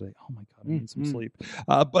translations today. Oh my god, I need some sleep.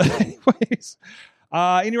 But anyways.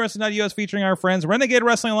 Indie Wrestling.us featuring our friends Renegade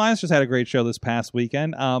Wrestling Alliance just had a great show this past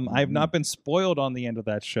weekend. I've not been spoiled on the end of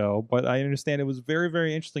that show, but I understand it was very,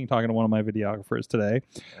 very interesting talking to one of my videographers today.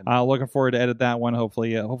 Looking forward to edit that one.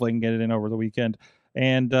 Hopefully I can get it in over the weekend.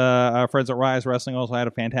 And our friends at Rise Wrestling also had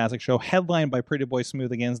a fantastic show, headlined by Pretty Boy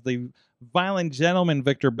Smooth against the Violent Gentleman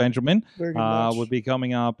Victor Benjamin. Would be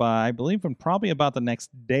coming up, I believe, in probably about the next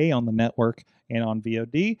day on the network and on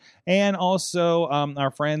VOD. And also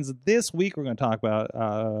our friends this week, we're going to talk about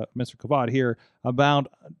Mr. Kavad here about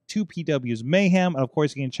 2PW's Mayhem. And of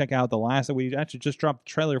course, you can check out the last that we actually just dropped the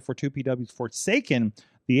trailer for 2PW's Forsaken,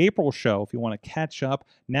 the April show. If you want to catch up,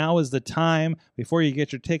 now is the time before you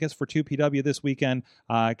get your tickets for 2PW this weekend.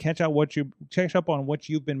 Catch up on what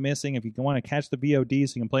you've been missing. If you want to catch the VOD,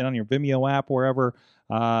 so you can play it on your Vimeo app, wherever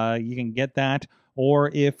you can get that. Or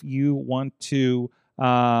if you want to,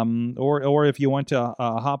 or if you want to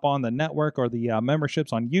hop on the network or the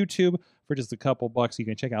memberships on YouTube for just a couple bucks, you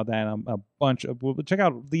can check out that check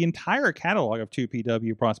out the entire catalog of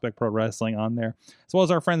 2PW Prospect Pro Wrestling on there, as well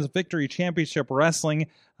as our friends Victory Championship Wrestling,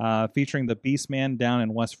 featuring the Beastman down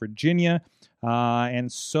in West Virginia,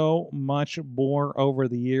 and so much more over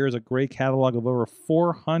the years. A great catalog of over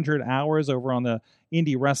 400 hours over on the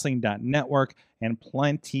IndieWrestling.network, and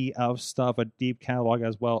plenty of stuff, a deep catalog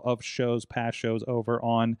as well of past shows over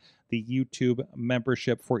on the YouTube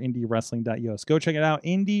membership for IndieWrestling.us. Go check it out,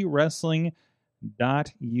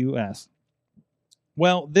 IndieWrestling.us.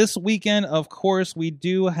 Well, this weekend, of course, we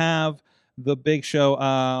do have the big show,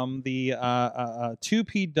 the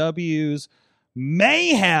 2PW's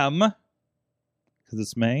Mayhem, because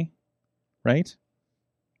it's May, right?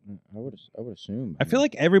 I would assume. I feel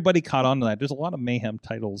like everybody caught on to that. There's a lot of Mayhem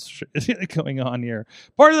titles going on here.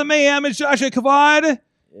 Part of the Mayhem is Joshua Kavad.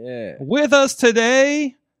 Yeah. With us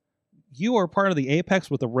today. You are part of the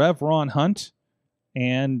Apex with the Rev Ron Hunt,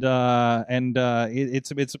 and you've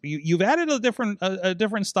added a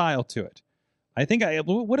different style to it. I think I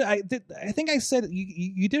said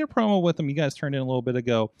you did a promo with him. You guys turned in a little bit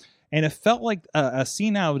ago, and it felt like a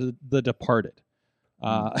scene out of The Departed.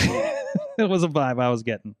 It was a vibe I was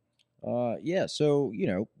getting. Yeah. So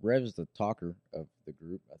Rev's the talker of the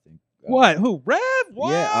group, I think. What? Who? Rev? What?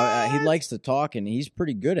 Yeah, he likes to talk, and he's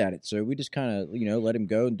pretty good at it. So we just kind of, let him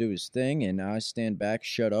go and do his thing, and I stand back,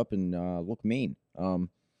 shut up, and look mean. Yeah.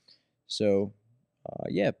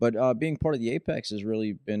 But being part of the Apex has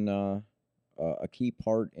really been a key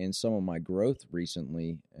part in some of my growth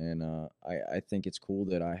recently, and I think it's cool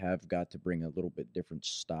that I have got to bring a little bit different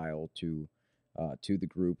style to the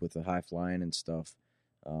group with the high flying and stuff.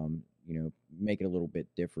 Make it a little bit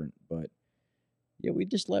different, but. Yeah, we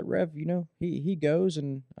just let Rev, he goes,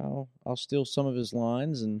 and I'll steal some of his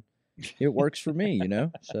lines, and it works for me,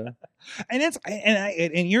 So,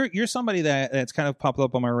 and you're somebody that's kind of popped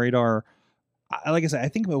up on my radar. Like I said, I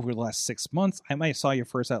think over the last 6 months, I might have saw you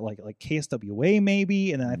first at like KSWA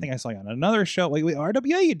maybe, and then I think I saw you on another show. Like with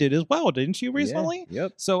RWA, you did as well, didn't you recently? Yeah,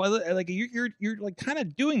 yep. So like you're like kind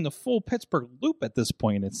of doing the full Pittsburgh loop at this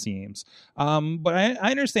point, it seems. But I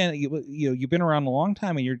understand that you've been around a long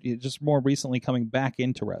time, and you're just more recently coming back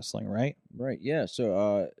into wrestling, right? Right. Yeah.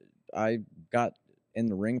 So I got in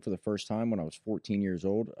the ring for the first time when I was 14 years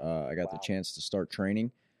old. I got the chance to start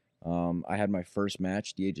training. I had my first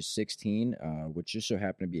match at the age of 16, which just so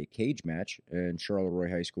happened to be a cage match in Charleroi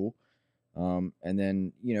High School. And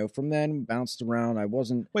then, from then bounced around. I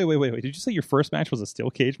wasn't. Wait. Did you say your first match was a steel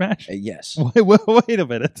cage match? Yes. Wait a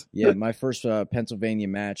minute. Yeah, my first Pennsylvania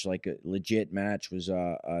match, like a legit match, was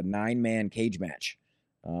a 9-man cage match.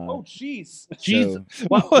 Oh, jeez. So- Jesus.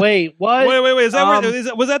 Wait, what? Wait. Is that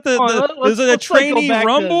was that was it a trainee go back to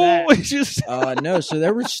rumble? that. Just no, so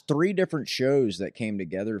there was 3 different shows that came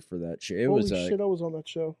together for that show. It Holy was shit, I was on that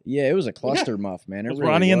show. it was a cluster muff, man. It was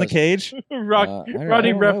really Ronnie in the was. cage?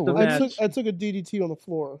 Ronnie ref the what- match. I took a DDT on the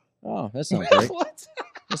floor. Oh, that sounds right.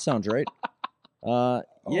 That sounds right.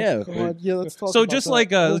 Yeah. God. Yeah, let's talk So about just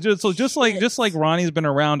that. just like Ronnie's been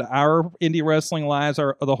around our indie wrestling lives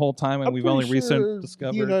the whole time, and I'm we've pretty only sure recently You and I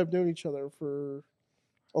discovered. have known each other for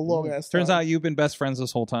a long ass time. Turns out you've been best friends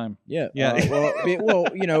this whole time. Yeah. Yeah.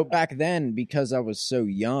 Well, back then, because I was so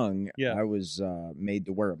young, Yeah. I was made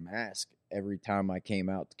to wear a mask every time I came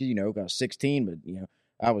out. 'Cause, I was 16, but,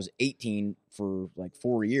 I was 18 for like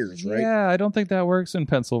 4 years, right? Yeah, I don't think that works in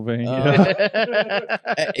Pennsylvania.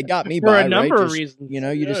 It got me For by, a number right? of Just, reasons.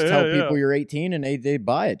 You just Yeah, tell yeah, people you're 18 and they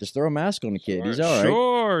buy it. Just throw a mask on the kid. He's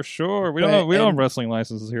all right. Sure. We But- don't have and- wrestling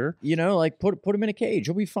licenses here. Like put him in a cage.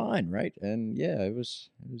 He'll be fine, right? And yeah, it was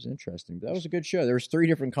interesting. That was a good show. There was 3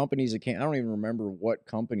 different companies that came. I don't even remember what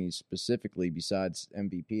companies specifically besides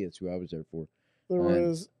MVP. That's who I was there for. There And-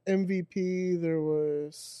 was MVP, there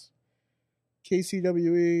was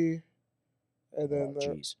KCWE, and then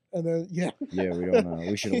Jeez. yeah, Yeah, we don't know.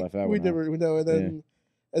 We should have left that we one out. never know. And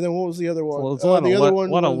then what was the other one? Well, there's a lot, the of, other lot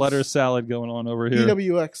one of was letter salad going on over here.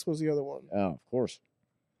 PWX was the other one. Oh, of course.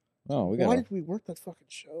 Oh, we got. Why did we work that fucking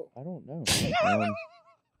show? I don't know.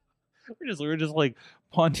 We're just like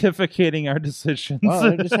pontificating our decisions.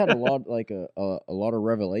 Wow, I just had a lot, like a lot of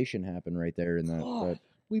revelation happen right there in that. God,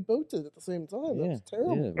 we both did at the same time. Yeah, That's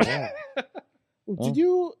terrible. yeah, wow. Did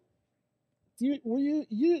you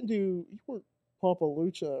weren't Papa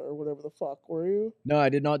Lucha or whatever the fuck, were you? No, I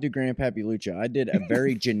did not do Grandpappy Lucha. I did a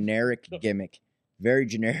very generic gimmick.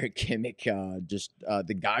 Just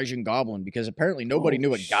the Gaijin Goblin, because apparently nobody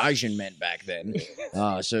knew what Gaijin meant back then.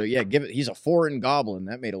 So yeah, he's a foreign goblin.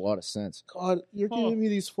 That made a lot of sense. God, you're giving me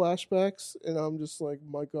these flashbacks, and I'm just like,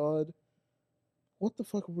 my God, what the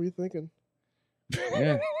fuck were you thinking?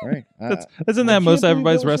 Yeah, right. Isn't I that can't most believe everybody's that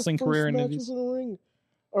was your wrestling first career in match indies? was in a ring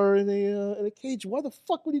or in a cage. Why the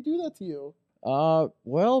fuck would he do that to you?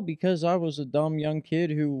 Well, because I was a dumb young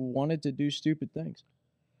kid who wanted to do stupid things.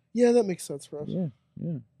 Yeah, that makes sense for us. Yeah.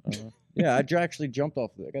 Yeah, I actually jumped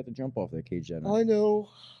off. I got to jump off that cage that night. I know.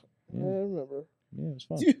 Yeah. I remember. Yeah, it was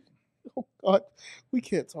fun. Dude, oh God, we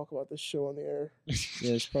can't talk about this show on the air.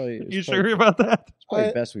 Yeah, it's probably. You sure about that? It's probably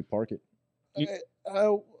I- best we park it.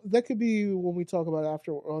 That could be when we talk about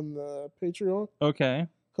after on the Patreon. Okay.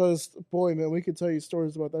 Because boy, man, we could tell you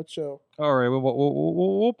stories about that show. All right,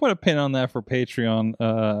 we'll put a pin on that for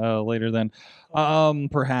Patreon later. Then,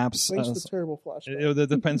 perhaps. Thanks for the terrible flashback. It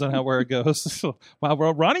depends on how where it goes. Wow,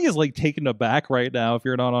 Ronnie is like taken aback right now. If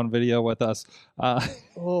you're not on video with us,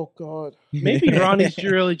 Oh God, Maybe Ronnie's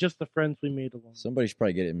really just the friends we made along. Somebody should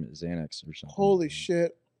probably get him Xanax or something. holy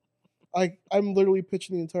shit! I'm literally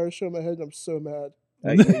pitching the entire show in my head, and I'm so mad.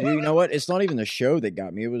 You know what? It's not even the show that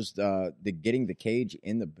got me. It was the getting the cage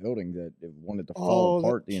in the building that it wanted to fall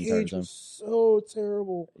apart the entire cage time. was so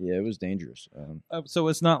terrible. Yeah, it was dangerous. so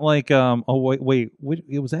it's not like wait,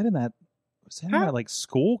 was that in that? Was that in that like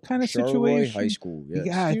school kind of Charleroi situation? High School. Yes.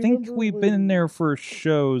 Yeah, I Do you think remember we've when- been there for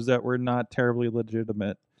shows that were not terribly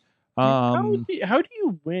legitimate. How do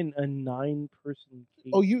you win a 9-person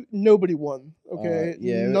cage? Oh, nobody won. Okay,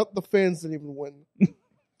 yeah. not the fans didn't even win.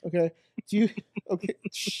 Okay, okay,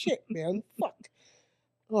 shit, man, fuck.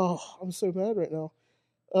 Oh, I'm so mad right now.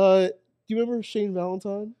 Do you remember Shane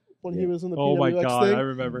Valentine when he was in the Oh my PWX god, thing? I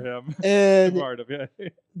remember him. And Part of it.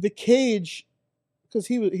 the cage, because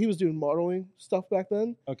he was doing modeling stuff back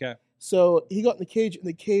then. Okay. So he got in the cage, and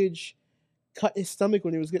the cage cut his stomach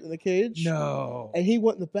when he was getting in the cage. No. And he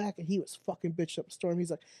went in the back, and he was fucking bitched up a storm. He's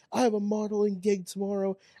like, I have a modeling gig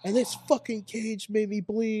tomorrow, and this fucking cage made me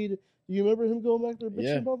bleed. You remember him going back there bitching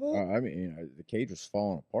Yeah. about that? I mean, the cage was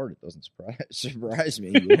falling apart. It doesn't surprise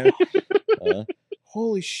me. You know?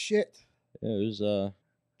 Holy shit. Yeah, it was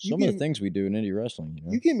You some of the gave- things we do in indie wrestling. You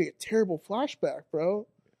know? You gave me a terrible flashback, bro.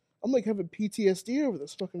 I'm like having PTSD over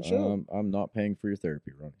this fucking show. I'm not paying for your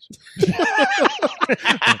therapy, Ronnie.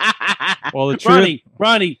 Well, the truth.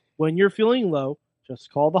 Ronnie, when you're feeling low,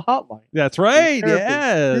 Just call the hotline. That's right.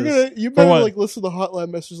 careful. Yes. You better what? like listen to the hotline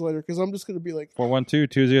message later because I'm just gonna be like,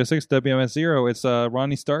 412-206-WMS0. It's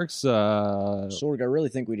Ronnie Starks. Sorg, I really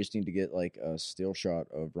think we just need to get like a still shot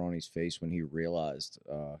of Ronnie's face when he realized.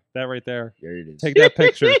 That right there. There it is. Take that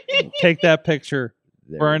picture. Take that picture.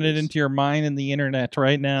 There Burn it is. into your mind and the internet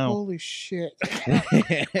right now. holy shit!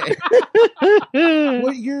 we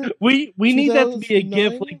What year? need that to be a 2009?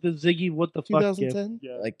 gift like the Ziggy what the fuck gift. 2010.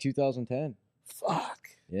 Yeah. Like 2010. Fuck.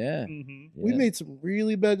 Yeah. Mhm. We Yeah. made some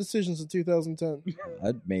really bad decisions in 2010.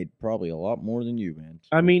 I'd made probably a lot more than you, man.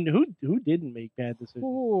 I mean, who didn't make bad decisions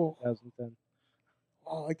Oh, in 2010?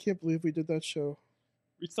 I can't believe we did that show.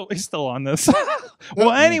 We're still on this.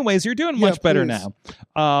 Well, anyways, you're doing much better please. now.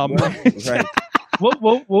 Right.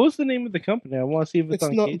 What was the name of the company? I want to see if it's It's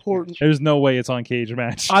on not Cage important. There's no way it's on Cage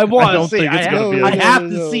Match. I want don't to see. think it's I gonna have, be. No, I no, have no,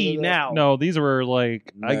 to no, see no. now. No, these were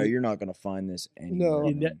like No, you're not gonna find this anywhere. No.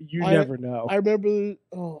 You, man. you I- never know. I remember.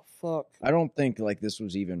 Oh fuck. I don't think like this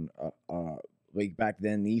was even like back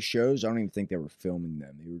then. These shows, I don't even think they were filming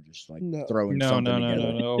them. They were just like No. throwing no, something no,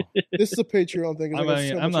 together. no. This is a Patreon thing. 'cause I got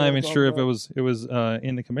so I'm much not I even wanna sure talk if it about. was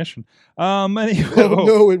in the commission. Anyway, Oh,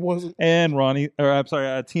 no, it wasn't. and Ronnie, or I'm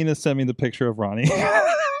sorry, Tina sent me the picture of Ronnie.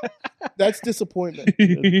 That's disappointment.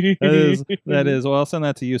 that is. Well, I'll send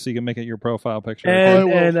that to you so you can make it your profile picture. I And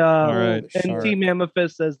will. and All right. and All right. Team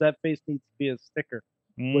Amethyst says that face needs to be a sticker.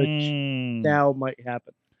 Mm. Now might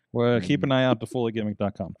happen. Well, keep an eye out to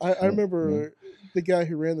fulllygimmick.com. I remember the guy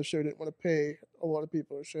who ran the show didn't want to pay a lot of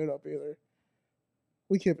people who showed up either.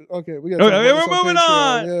 We can't. Okay, we got. Okay, we're moving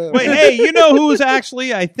on. Yeah. Wait, hey, you know who's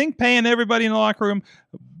actually, I think, paying everybody in the locker room?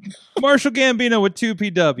 Marshall Gambino with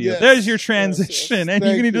 2PW. Yes, There's your yes, transition, yes. and you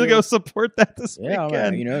Thank need to you. go support that this Yeah,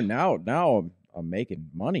 weekend. man, now I'm making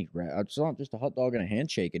money. Right, it's not just a hot dog and a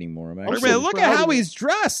handshake anymore. I'm Wait a actually, minute, look at proud how of you. he's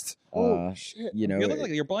dressed. Oh shit! you know, You look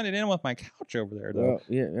like you're blended in with my couch over there, though. well,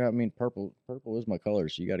 yeah. I mean, purple is my color,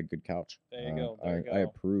 so you got a good couch. There you go, there you I go.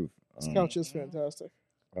 approve. This couch is fantastic.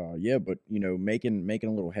 Yeah, but making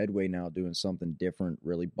a little headway now, doing something different,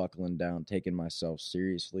 really buckling down, taking myself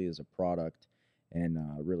seriously as a product, and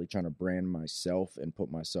really trying to brand myself and put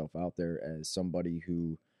myself out there as somebody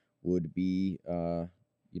who would be,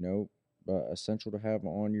 essential to have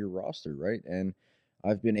on your roster, right? And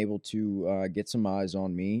I've been able to get some eyes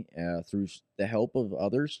on me through the help of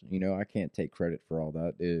others. I can't take credit for all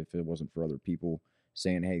that. If it wasn't for other people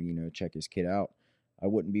saying, "Hey, check his kid out," I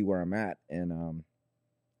wouldn't be where I'm at. And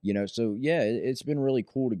so yeah, it's been really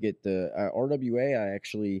cool to get the RWA. I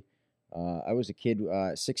actually, I was a kid,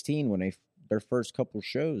 16 when their first couple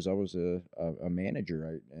shows. I was a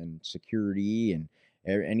manager and security and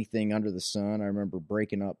anything under the sun. I remember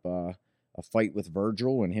breaking up a fight with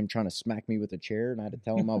Virgil and him trying to smack me with a chair, and I had to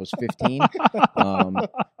tell him I was 15.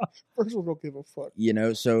 First of all, don't give a fuck.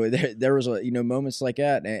 So there was moments like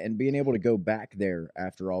that, and being able to go back there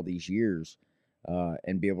after all these years.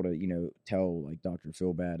 And be able to, tell like Dr.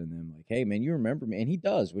 Feelbad and them like, "Hey man, you remember me?" And he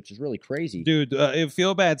does, which is really crazy. Dude, if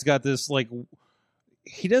Feelbad's got this, like,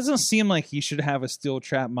 he doesn't seem like he should have a steel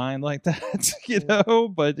trap mind like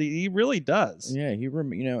that, but he really does. Yeah, he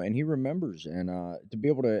and he remembers, and to be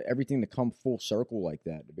able to everything to come full circle like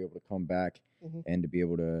that, to be able to come back Mhm. and to be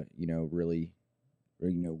able to really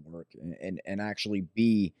work and actually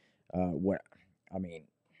be what I mean.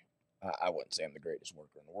 I wouldn't say I'm the greatest worker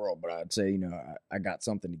in the world, but I'd say, I got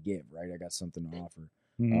something to give, right? I got something to offer.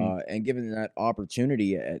 Mhm. And given that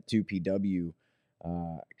opportunity at 2PW,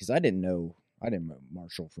 because I didn't know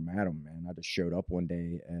Marshall from Adam, man. I just showed up one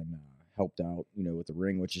day and helped out, with the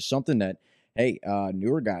ring, which is something that, hey,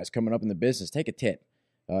 newer guys coming up in the business, take a tip.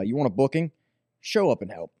 You want a booking? Show up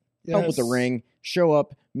and help. Help with the Yes. ring. Show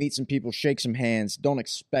up, meet some people, shake some hands. Don't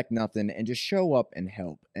expect nothing, and just show up and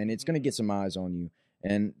help. And it's going to get some eyes on you.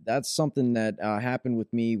 And that's something that happened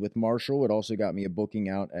with me with Marshall. It also got me a booking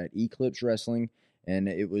out at Eclipse Wrestling, and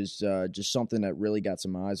it was just something that really got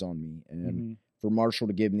some eyes on me. And for Marshall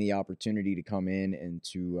to give me the opportunity to come in and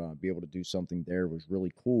to be able to do something there was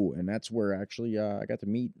really cool. And that's where actually I got to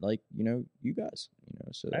meet, like, you guys.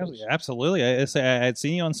 So that was, Absolutely. I had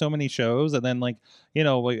seen you on so many shows, and then like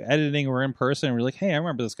editing or in person, and we're like, hey, I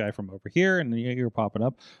remember this guy from over here, and you're popping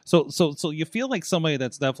up. So you feel like somebody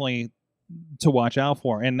that's definitely to watch out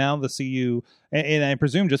for. And now to see you, and I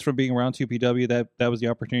presume just from being around 2PW, that was the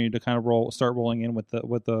opportunity to kind of start rolling in with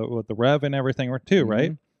the Rev and everything too,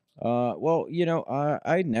 right? Well,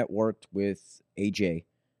 I networked with AJ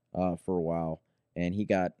for a while, and he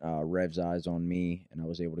got Rev's eyes on me, and I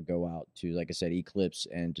was able to go out to, like I said, Eclipse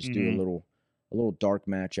and just do a little dark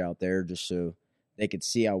match out there, just so they could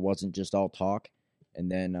see I wasn't just all talk. And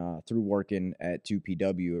then through working at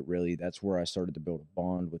 2PW, that's where I started to build a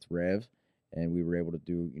bond with Rev. and we were able to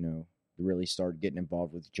do, really start getting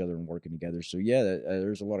involved with each other and working together. So yeah,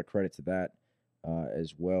 there's a lot of credit to that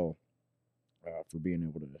as well for being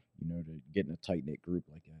able to, to get in a tight knit group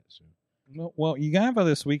like that. So. Well, you have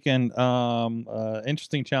this weekend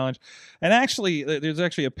interesting challenge, and actually, there's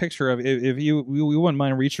actually a picture of if we wouldn't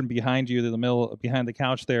mind reaching behind you to the middle behind the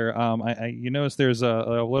couch there. You notice there's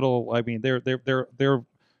a little. I mean, they're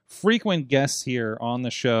frequent guests here on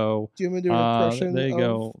the show. Do you want me to do an impression there you of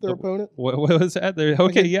go. their opponent? What was that?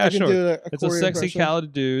 Okay, I can sure. do It's a Corey sexy impression.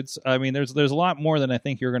 cowled dudes. I mean, there's a lot more than I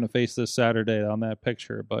think you're going to face this Saturday on that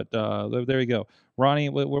picture. But there you go, Ronnie.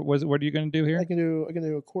 What are you going to do here? I can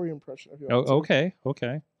do a Corey impression if you Oh, want to.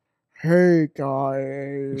 okay. Hey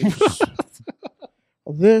guys,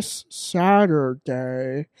 this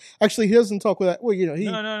Saturday. Actually, he doesn't talk with that. Well, he No. he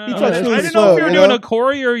I talks really didn't slow. know if you were doing know? a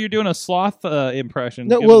Corey or you're doing a sloth impression.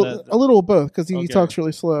 No, given well, that- a little of both because he Okay. talks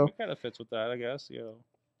really slow. It kind of fits with that, I guess.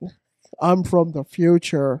 I'm from the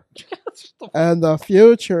future, and the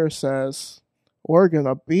future says we're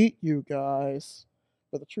gonna beat you guys,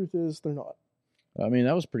 but the truth is they're not. I mean,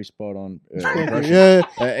 that was pretty spot on. Thank you. Impression. Yeah.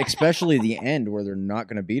 Especially the end where they're not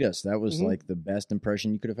going to beat us. That was Mhm. like the best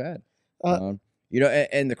impression you could have had. Uh,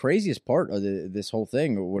 And the craziest part of this whole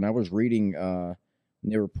thing, when I was reading, when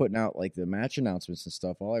they were putting out like the match announcements and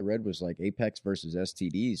stuff, all I read was like Apex versus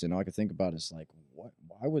STDs, and all I could think about is like, what?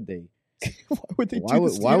 Why would they? Why would they Why do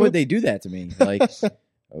would this? why would they do that to me? Like,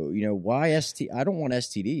 why I don't want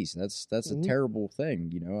STDs. That's Mhm. a terrible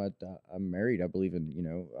thing. I'm married. I believe in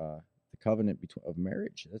the covenant of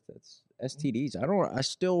marriage. That's STDs.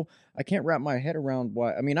 I can't wrap my head around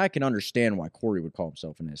why. I mean, I can understand why Corey would call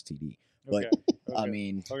himself an STD, but I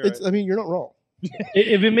mean, You're not wrong.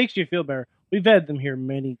 If it makes you feel better, we've had them here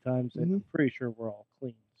many times, and Mhm. I'm pretty sure we're all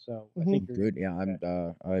clean. So I Mhm. think you're good. Yeah, I'm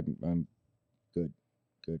good.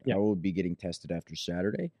 Good. Yeah. I will be getting tested after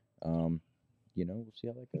Saturday. We'll see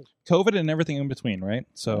how that goes. COVID and everything in between, right?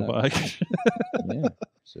 So Yeah.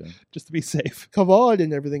 So. just to be safe. Kavad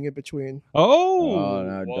and everything in between. Oh,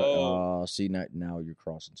 No, whoa. see now you're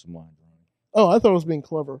crossing some lines. Oh, I thought I was being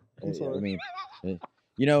clever. I'm I sorry. mean,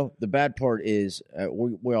 the bad part is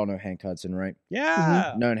we all know Hank Hudson, right?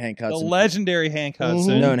 Yeah. Known Hank The Hudson. legendary Hank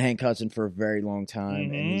Hudson. Known Hank Hudson for a very long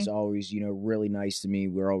time, Mhm. and he's always, really nice to me.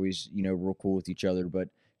 We're always, real cool with each other. But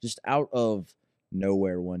just out of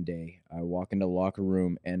nowhere one day, I walk into the locker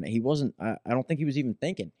room, and he wasn't. I don't think he was even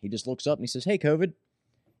thinking. He just looks up and he says, "Hey, COVID,"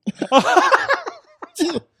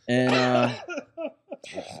 and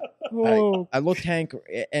Oh, I looked Hank,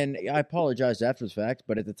 and I apologized after the fact,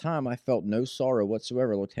 but at the time I felt no sorrow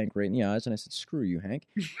whatsoever. I looked Hank right in the eyes, and I said, "Screw you, Hank,"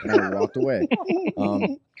 and I walked away.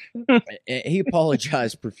 He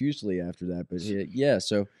apologized profusely after that, but yeah.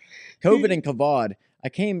 So, COVID and Kavad, I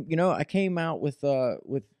came out with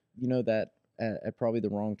that at probably the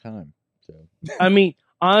wrong time. So I mean,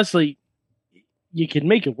 honestly, you can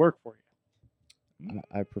make it work for you.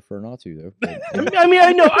 I prefer not to though. But, I mean,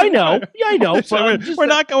 I know. Yeah, I know. So But I'm we're, just we're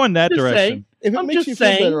not going that just direction. if it I'm makes just you feel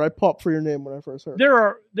saying- better, I popped for your name when I first heard. there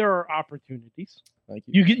are opportunities. thank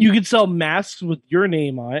you. You could sell masks with your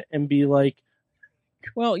name on it and be like,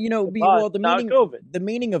 Well, the Not meaning COVID. the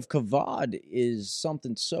meaning of Kavad is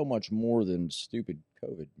something so much more than stupid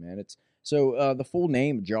COVID, man. It's so the full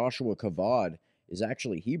name Joshua Kavad is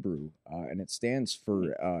actually Hebrew, and it stands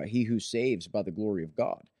for "He who saves by the glory of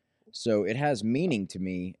God." So it has meaning to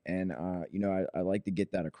me, and I like to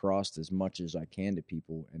get that across as much as I can to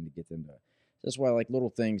people, and to get them to. That's why I like little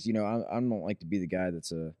things. I don't like to be the guy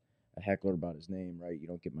that's a heckler about his name, right? You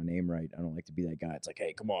don't get my name right. I don't like to be that guy. It's like,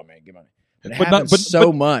 hey, come on, man, get my name. But it happens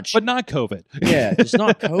so much. But not COVID. Yeah, just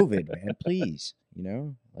not COVID, man. Please,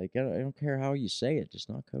 I don't care how you say it, just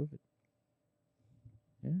not COVID.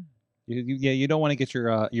 Yeah. You don't want to get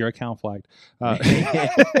your account flagged.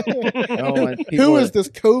 Who is this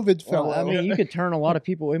COVID fellow? Well, I mean, you could turn a lot of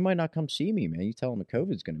people. They might not come see me, man. You tell them that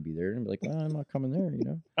COVID's going to be there, and be like, "Well, I'm not coming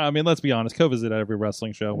there." I mean, let's be honest. COVID's at every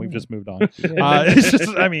wrestling show. We've just moved on. Yeah. It's just,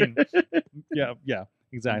 I mean, yeah,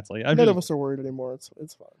 exactly. None of us are worried anymore. It's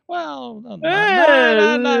fine. Well, not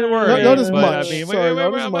Not worried. not as but, much. I mean, Sorry,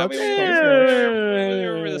 not as much.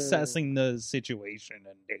 we're assessing the situation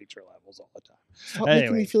and nature levels all the time. Stop making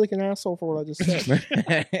Anyway. me feel like an asshole for what I just said.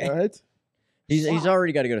 All right? He's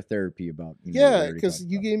already got to go to therapy about. Yeah, because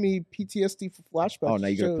you gave me PTSD for flashbacks. Oh,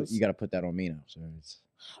 now shows. you got to put that on me now. So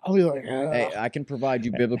I'll be like, hey, I can provide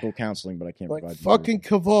you biblical counseling, but I can't like provide you fucking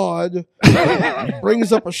Kavad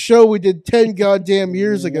brings up a show we did 10 goddamn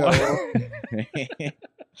years ago.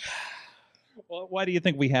 Well, why do you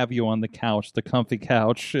think we have you on the couch, the comfy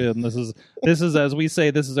couch? And this is as we say,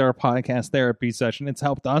 this is our podcast therapy session. It's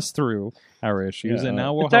helped us through our issues, Yeah, and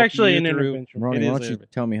now we'll it's help actually you an through. intervention. Ronnie, It why is don't you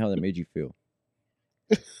tell me how that made you feel?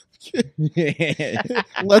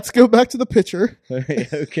 Let's go back to the picture.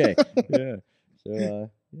 Okay. Yeah. So, yeah.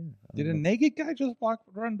 Did a naked guy just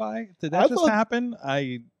run by? Did I that just thought- happen?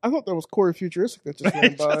 I thought that was Corey Futuristic that just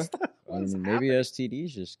ran by. I mean, maybe STDs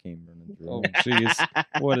just came running through. Oh, jeez.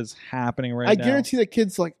 What is happening right I now? guarantee that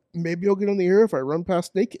kid's like, maybe I'll get on the air if I run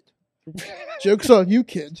past naked. Joke's on you,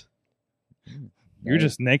 kid. You're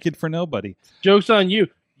just naked for nobody. Joke's on you.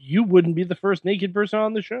 You wouldn't be the first naked person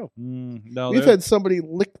on the show. No, We've there- had somebody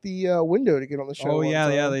lick the window to get on the show. Oh one yeah,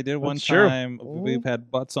 time. they did one That's true. time. We've had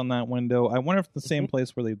butts on that window. I wonder if it's the same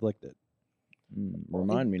place where they licked it.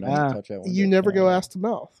 Remind me not Ah. to touch that one. You never go ass to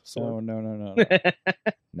mouth. So Oh no.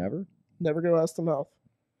 Never? never go ass to mouth.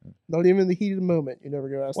 Not even in the heat of the moment. You never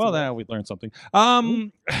go ass Well, to now mouth. we learned something.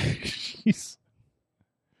 Jeez.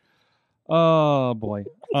 Oh boy.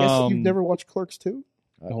 I guess you've never watched Clerks 2?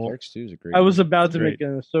 Clerks 2 is a great I was movie. about to Great. make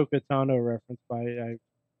an Ahsoka Tano reference, but I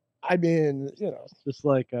I mean, you know. just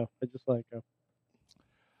like I just like I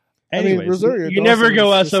mean, Anyways, Rosario you never Dawson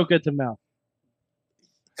go is just- Ahsoka to mouth.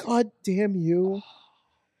 God damn you.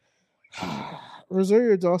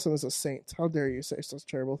 Rosario Dawson is a saint. How dare you say such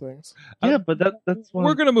terrible things? Yeah, but that's one.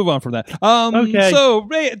 we're gonna move on from that. Okay. So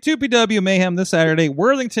 2PW Mayhem this Saturday,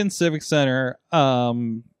 Worthington Civic Center.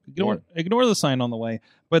 Ignore the sign on the way.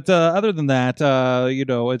 But other than that,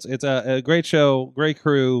 it's a great show, great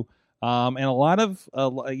crew, and a lot of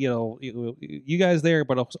you guys there,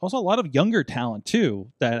 but also a lot of younger talent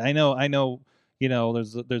too. That I know.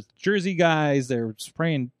 There's Jersey guys. They're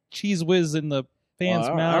spraying cheese whiz in the fans'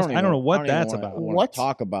 mouths. I don't know what that's about. What?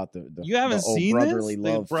 Talk about the You haven't the old seen brotherly this?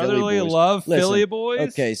 love, The brotherly Philly boys. love, Listen, Philly boys.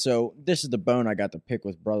 Okay, so this is the bone I got to pick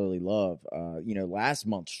with brotherly love. Last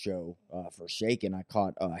month's show for Shaken, I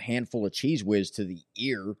caught a handful of cheese whiz to the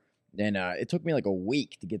ear. And it took me like a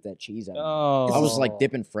week to get that cheese out. Oh, I was like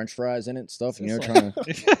dipping French fries in it and stuff. Is this Trying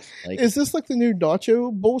to like. Is this like the new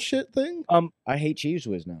nacho bullshit thing? I hate cheese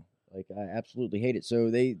whiz now. Like I absolutely hate it. So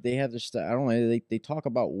they have this. I don't know. They talk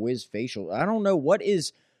about whiz facial. I don't know what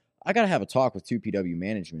is. I gotta have a talk with 2PW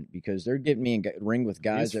management because they're getting me in ring with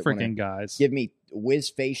guys These that wanna freaking guys. give me whiz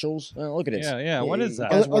facials. Look at this. Yeah. What is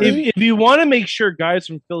that? You guys wanna- If you want to make sure guys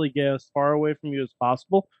from Philly get as far away from you as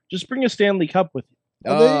possible, just bring a Stanley Cup with you.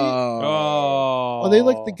 Are they- Oh, Are they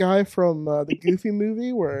like the guy from the Goofy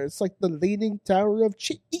movie where it's like the Leaning Tower of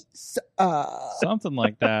Cheese? something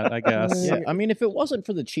like that? I guess. Yeah, I mean, if it wasn't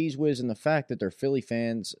for the cheese whiz and the fact that they're Philly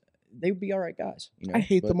fans, they would be all right guys. I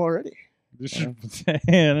hate But- them already.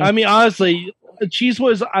 I mean, honestly, cheese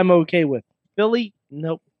whiz I'm okay with. Philly,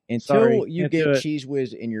 nope. Until Sorry, you can't do get it. cheese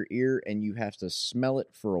whiz in your ear and you have to smell it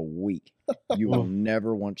for a week, you will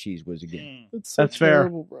never want cheese whiz again. It's so That's fair.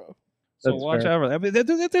 terrible, bro. So That's watch fair. out for that. I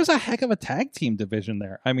mean, there's a heck of a tag team division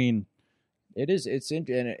there. I mean, It is. It's and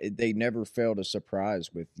they never fail to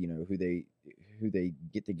surprise with who they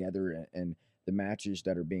get together and the matches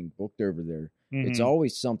that are being booked over there. It's mhm.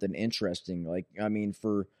 always something interesting. Like I mean,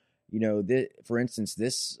 for for instance,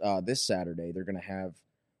 this Saturday they're going to have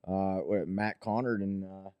Matt Connard and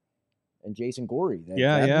Jason Gorey.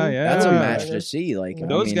 Yeah. That's a Yeah. match to see. Like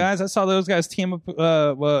Those I mean, guys, I saw those guys team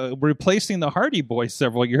up, replacing the Hardy Boys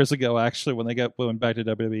several years ago. Actually, when they went back to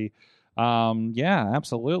WWE, yeah,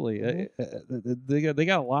 absolutely. They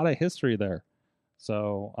got a lot of history there.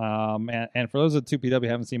 So, and for those at 2PW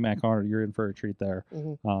haven't seen Matt Connor, you're in for a treat there.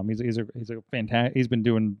 Mhm. He's a fantastic. He's been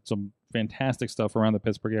doing some fantastic stuff around the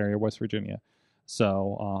Pittsburgh area, West Virginia.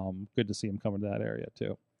 So, good to see him coming to that area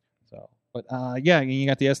too. So, but yeah, you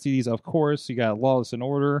got the STDs, of course. You got Lawless and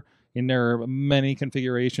Order, and there are many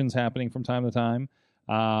configurations happening from time to time.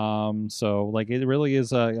 So, like, it really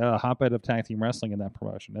is a hotbed of tag team wrestling in that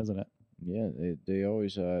promotion, isn't it? yeah, they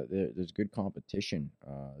always there's good competition.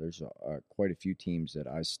 There's quite a few teams that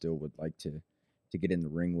I still would like to get in the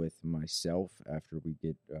ring with myself after we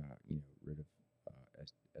get rid of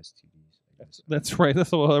STDs. I guess. That's right.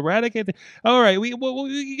 That's what we'll eradicate. All right.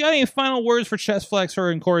 You got any final words for Chest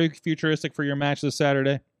Flexer and Corey Futuristic for your match this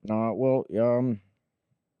Saturday? Well,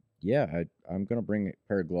 yeah, I'm gonna bring a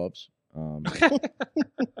pair of gloves,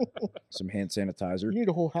 some hand sanitizer. You need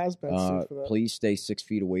a whole hazmat suit for that. Please stay 6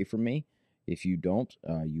 feet away from me. If you don't,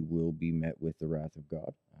 you will be met with the wrath of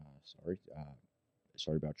God.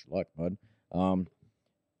 Sorry about your luck, bud.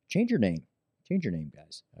 Change your name. Change your name,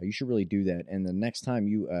 guys. You should really do that. And the next time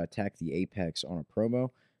you attack the Apex on a promo,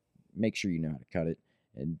 make sure you know how to cut it.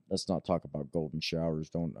 And let's not talk about golden showers.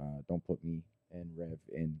 Don't put me and Rev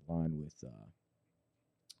in line with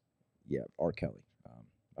R. Kelly.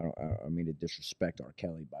 I mean to disrespect R.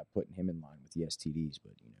 Kelly by putting him in line with the STDs,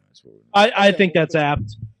 but that's what I think that's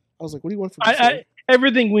apt. I was like, what do you want from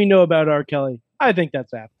Everything we know about R. Kelly, I think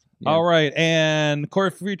that's apt. Yeah. All right. And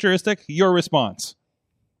Corey Futuristic, your response.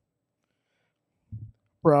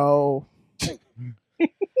 bro.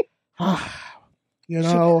 You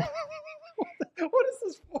know, What is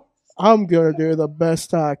this for? I'm gonna do the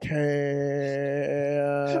best I can.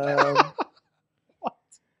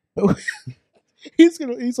 He's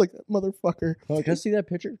like that motherfucker. Oh, can I see that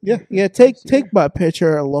picture? Yeah. Take my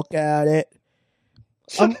picture and look at it.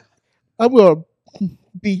 I'm gonna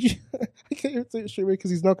beat you. I can't even say it straight away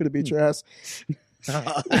because he's not gonna beat your ass.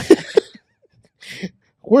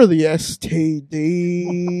 We're the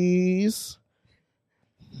STDs.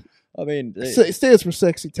 I mean, It stands for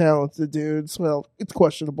sexy talented dudes. Well, it's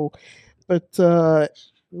questionable, but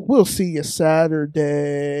we'll see you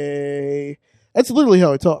Saturday. That's literally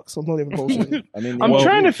how he talks. I'm not even bullshitting. I mean, I'm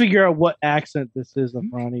trying to figure out what accent this is of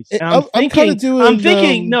Ronnie's. I'm kinda doing, I'm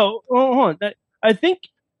thinking. No, hold on. I think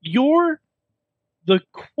you're the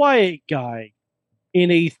quiet guy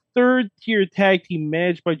in a third-tier tag team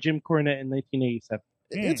managed by Jim Cornette in 1987.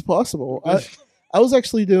 It's possible. I was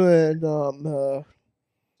actually doing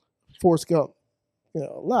Forrest Gump. You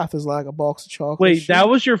know, life is like a box of chocolate. Wait, that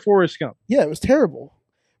was your Forrest Gump. Yeah, it was terrible.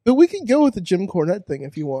 But we can go with the Jim Cornette thing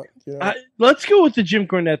if you want. You know? Let's go with the Jim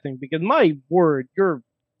Cornette thing because my word,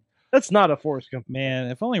 that's not a Forrest Gump. Man,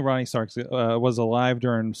 if only Ronnie Starks was alive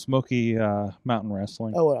during Smoky Mountain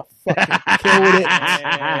Wrestling. I would have fucking killed it.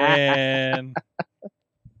 And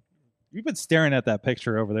you've been staring at that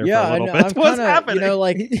picture over there Yeah, for a little I know. bit. I'm What's kinda, happening? You know,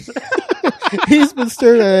 like He's been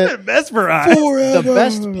staring at it mesmerized. forever. the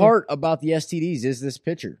best part about the STDs is this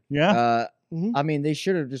picture. Yeah. Mhm. I mean, they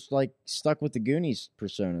should have just like stuck with the Goonies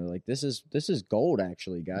persona. Like this is gold,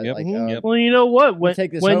 actually, guys. Yep. Like, Mhm. Yep. Well, you know what? you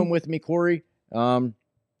take this home with me, Corey.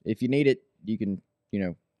 If you need it, you can.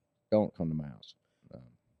 Don't come to my house.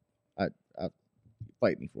 I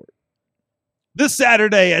fight me for it. This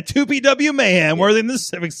Saturday at 2PW Mayhem, we're in the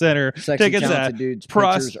Civic Center. Sexy Tickets talented at dudes.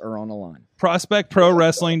 pros- Pictures are on the line.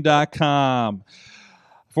 prospectprowrestling.com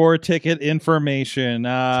for ticket information.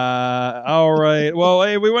 All right. Well,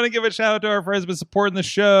 hey, we want to give a shout out to our friends who've been supporting the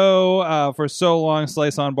show for so long.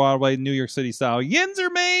 Slice on Broadway, New York City style. Yins are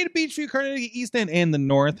made, Beachview, Carnegie, East End, and the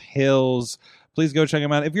North Hills. Please go check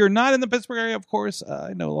them out. If you're not in the Pittsburgh area, of course,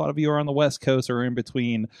 I know a lot of you are on the West Coast or in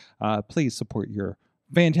between. Please support your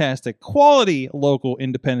fantastic, quality, local,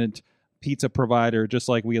 independent pizza provider, just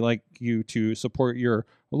like we like you to support your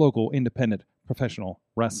local, independent, professional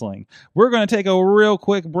wrestling. We're going to take a real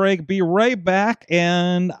quick break, be right back,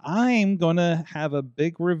 and I'm going to have a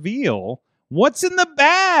big reveal. What's in the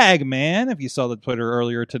bag, man? If you saw the Twitter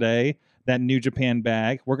earlier today, that New Japan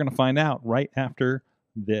bag, we're going to find out right after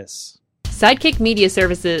this. Sidekick Media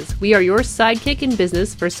Services. We are your sidekick in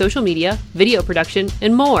business for social media, video production,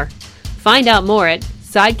 and more. Find out more at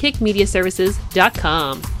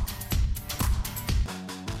sidekickmediaservices.com.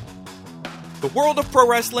 The world of pro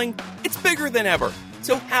wrestling, it's bigger than ever.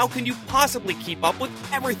 So how can you possibly keep up with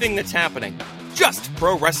everything that's happening? Just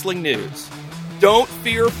pro wrestling news. Don't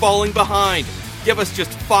fear falling behind. Give us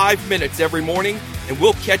just 5 minutes every morning, and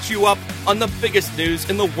we'll catch you up on the biggest news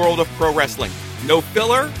in the world of pro wrestling. No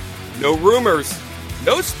filler, no rumors,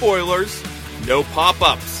 no spoilers, no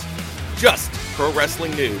pop-ups. Just pro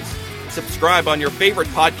wrestling news. Subscribe on your favorite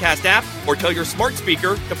podcast app or tell your smart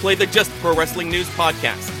speaker to play the Just Pro Wrestling News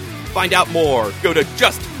podcast. Find out more. Go to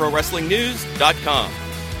justprowrestlingnews.com.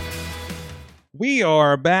 We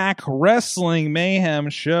are back, Wrestling Mayhem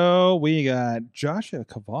show. We got Joshua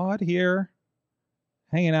Kavad here,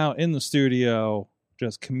 hanging out in the studio,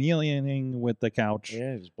 just chameleoning with the couch.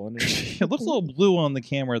 Yeah, just blending. It looks a little blue on the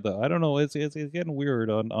camera, though. I don't know. It's getting weird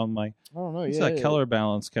on my. I don't know. It's Yeah, that color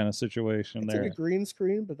balance kind of situation It's there. like a green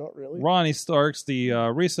screen, but not really. Ronnie Starks, the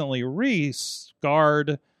recently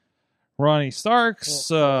re-scarred Ronnie Starks.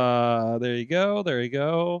 There you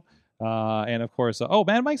go. And of course,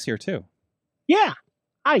 Mad Mike's here too. Yeah.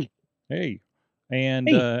 Hi. Hey, and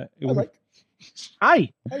Hey. Hi, Mike. Hi.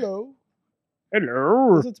 Hello.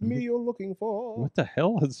 Hello. Is it me you're looking for? what the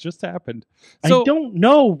hell has just happened? I don't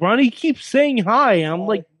know. Ronnie keeps saying hi. I'm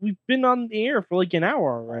like, we've been on the air for like an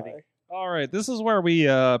hour already. Hi. All right, this is where we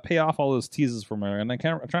pay off all those teases from earlier, and I'm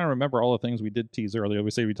trying to remember all the things we did tease earlier.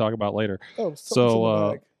 We say we talk about later. Oh, something's in the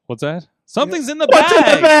bag. What's that? Something's in the What's bag.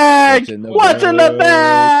 in the bag? What's in the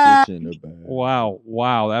bag? What's in the bag?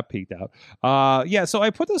 Wow, that peaked out. Yeah, so I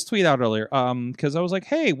put this tweet out earlier because I was like,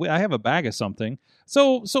 hey, I have a bag of something.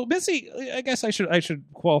 So Missy, I guess I should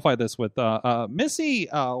qualify this with Missy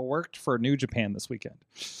worked for New Japan this weekend.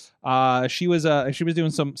 She was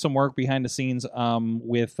doing some work behind the scenes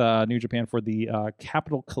with New Japan for the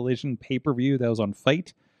Capital Collision pay-per-view that was on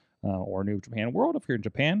Fight or New Japan World if you're in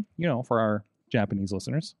Japan, for our Japanese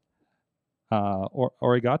listeners. Or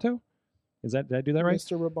Arigato? Did I do that right?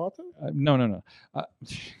 Mr. Roboto? No.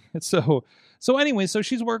 So anyway, so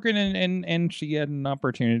she's working and she had an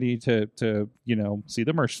opportunity to see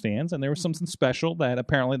the merch stands, and there was something special that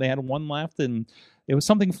apparently they had one left, and it was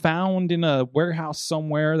something found in a warehouse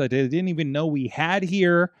somewhere that they didn't even know we had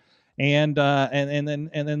here. And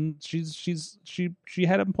then she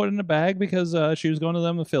had them put in a bag because she was going to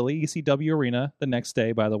the Philly ECW arena the next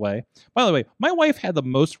day. By the way, my wife had the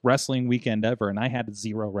most wrestling weekend ever, and I had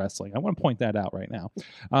 0 wrestling. I want to point that out right now.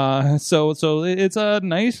 So it's a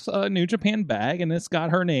nice New Japan bag, and it's got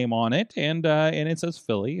her name on it, and it says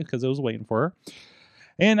Philly because I was waiting for her.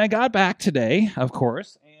 And I got back today, of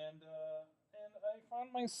course.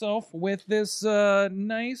 Myself with this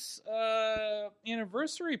nice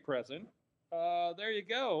anniversary present. There you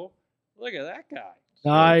go. Look at that guy.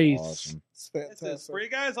 Nice. Awesome. It's fantastic. For you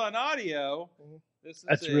guys on audio,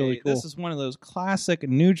 That's really cool. This is one of those classic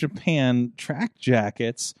New Japan track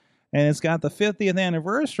jackets, and it's got the 50th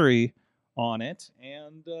anniversary on it.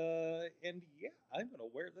 And yeah, I'm gonna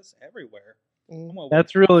wear this everywhere.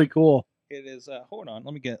 That's really cool. It is. Hold on,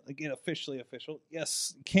 let me get officially official.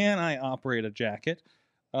 Yes, can I operate a jacket?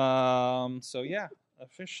 So yeah,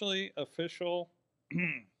 officially official.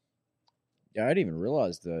 Yeah, I didn't even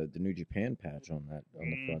realize the New Japan patch on the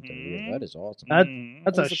front there. Yeah, that is awesome. That's a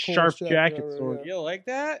That's a cool sharp jacket jacket right sword. there. You like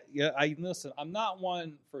that? Yeah, listen. I'm not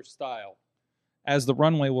one for style, as the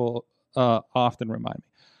runway will often remind me.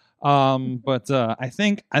 But I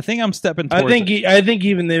think I'm stepping towards I think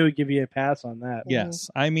even they would give you a pass on that. Yes,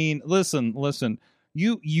 I mean, listen.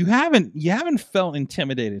 You haven't felt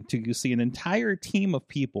intimidated to see an entire team of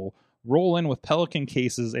people roll in with Pelican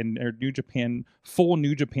cases and their full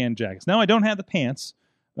New Japan jackets. Now I don't have the pants,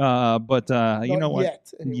 but you know what?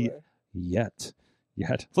 Yet, anyway. Yet.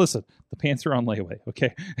 Listen, the pants are on layaway.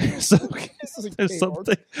 Okay, so This is a there's Kmart.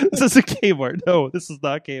 something. This is a Kmart. No, this is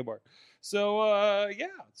not Kmart. So yeah,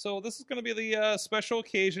 so this is going to be the special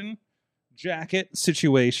occasion jacket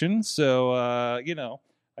situation. So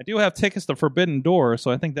I do have tickets to Forbidden Door, so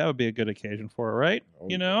I think that would be a good occasion for it, right? Oh,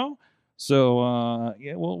 you know. So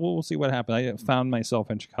yeah, we'll see what happens. I found myself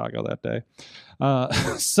in Chicago that day,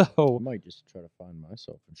 so I might just try to find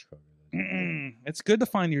myself in Chicago. it's good to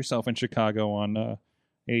find yourself in Chicago on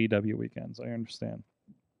AEW weekends. I understand.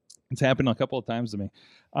 It's happened a couple of times to me.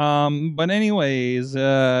 But anyways,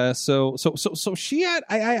 so she had.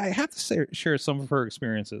 I have to share some of her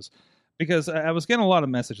experiences. Because I was getting a lot of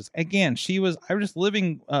messages. Again, I was just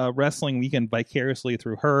living wrestling weekend vicariously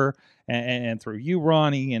through her and through you,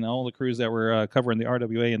 Ronnie, and all the crews that were covering the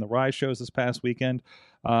RWA and the Rise shows this past weekend.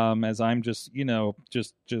 As I'm just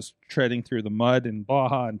treading through the mud in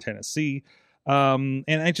Baja and Tennessee. And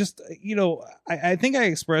I just, I think I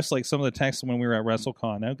expressed like some of the texts when we were at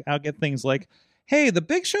WrestleCon. I'll get things like, hey, the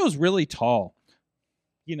Big Show's really tall.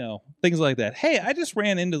 Things like that. Hey, I just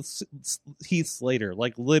ran into Heath Slater,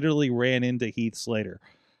 like literally ran into Heath Slater.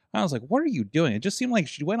 I was like, what are you doing? It just seemed like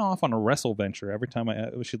she went off on a wrestle venture every time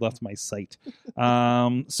she left my site.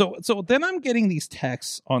 So then I'm getting these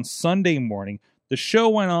texts on Sunday morning. The show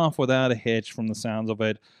went off without a hitch from the sounds of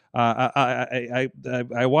it.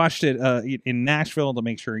 I watched it in Nashville to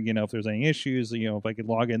make sure, if there's any issues, if I could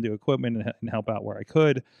log into equipment and help out where I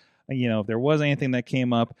could. If there was anything that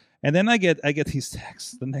came up, and then I get these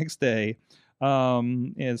texts the next day.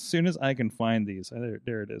 As soon as I can find these,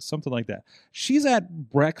 there it is, something like that. She's at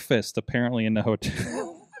breakfast apparently in the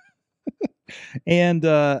hotel, and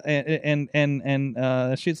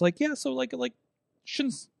she's like, yeah, so like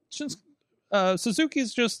since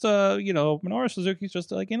Suzuki's just Minoru Suzuki's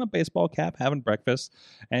just like in a baseball cap having breakfast,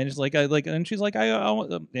 and she's like and she's like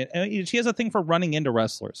she has a thing for running into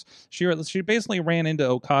wrestlers. She basically ran into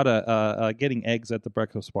Okada getting eggs at the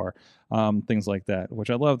breakfast bar, things like that, which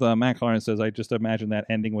I love. Matt Clarence says, I just imagine that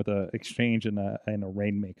ending with a exchange in a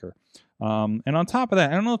rainmaker. And on top of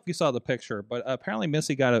that, I don't know if you saw the picture, but apparently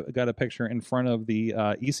Missy got a picture in front of the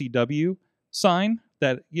ECW sign,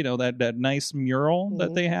 that that nice mural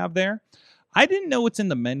that they have there. I didn't know it's in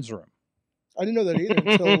the men's room. I didn't know that either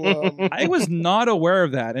until I was not aware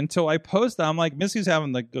of that until I posted. I'm like, Missy's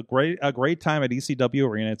having a great time at ECW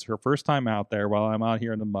Arena. It's her first time out there while I'm out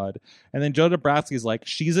here in the mud. And then Joe Dabrowski's like,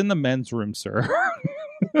 she's in the men's room, sir.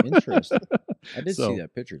 Interesting. I did see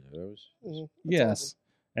that picture. That was yes. awesome.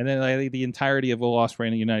 And then the entirety of Will Ospreay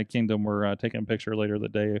in the United Kingdom were taking a picture later the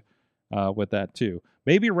day with that too.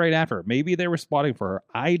 Maybe right after. Maybe they were spotting for her.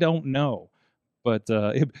 I don't know. But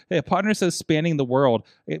partner says spanning the world.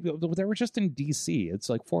 They were just in D.C. It's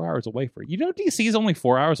like 4 hours away from you. D.C. is only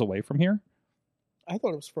 4 hours away from here. I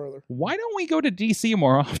thought it was further. Why don't we go to D.C.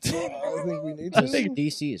 more often? I think we need I to. think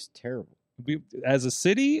DC is terrible. As a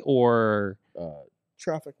city or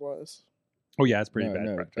Traffic wise. oh yeah, it's pretty no, bad.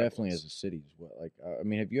 No, definitely as a city as well. Like, I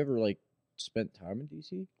mean, have you ever like spent time in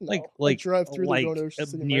DC? No, I like drive through like the Ocean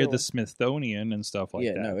City, near the Maryland. Smithsonian and stuff like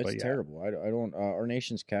yeah, that. no, it's but yeah. terrible. I don't. Our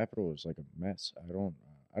nation's capital is like a mess. I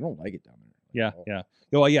don't like it down there. Yeah, at all. yeah.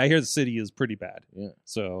 Well, yeah. I hear the city is pretty bad. Yeah.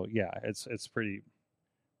 So yeah, it's pretty.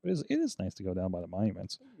 It is nice to go down by the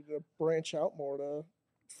monuments. You gotta branch out more to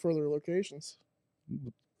further locations.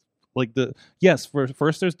 Like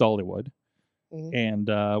first there's Dollywood, Mhm.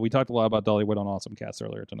 and we talked a lot about Dollywood on Awesome Cast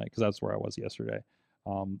earlier tonight because that's where I was yesterday.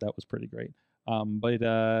 That was pretty great. But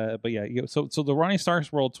yeah, so the Ronnie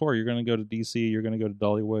Starks World Tour, you're going to go to DC, you're going to go to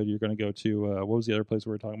Dollywood, you're going to go to what was the other place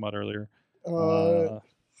we were talking about earlier? I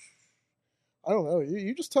don't know.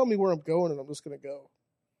 You just tell me where I'm going, and I'm just gonna go.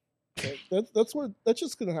 Like, that's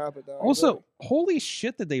just gonna happen now. Also, really. holy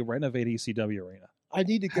shit, did they renovate ECW Arena? I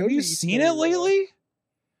need to go. Have to you these seen things, it lately?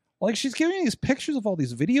 Like, she's giving me these pictures of all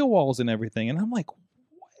these video walls and everything, and I'm like, what?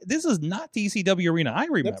 This is not the ECW Arena I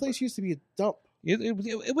remember. That place used to be a dump.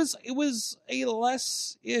 It was a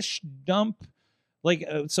less-ish dump. Like,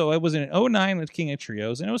 so it was in 2009 with King of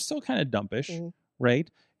Trios, and it was still kind of dumpish, Mhm. right?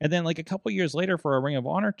 And then, like, a couple years later for a Ring of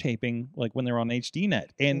Honor taping, like, when they were on HDNet,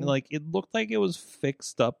 and, Mhm. like, it looked like it was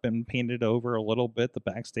fixed up and painted over a little bit. The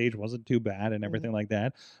backstage wasn't too bad and everything like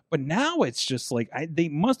that. But now it's just, like, they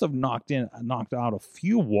must have knocked out a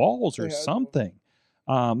few walls or Yeah, I know. something.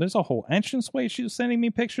 There's a whole entranceway she was sending me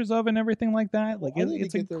pictures of and everything like that. Like, I need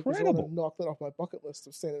it's to get there 'cause I wanna incredible. knock that off my bucket list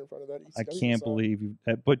of standing in front of that I ECW can't sign. believe you,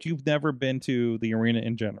 but you've never been to the arena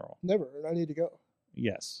in general. Never, and I need to go.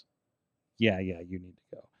 Yes. Yeah, you need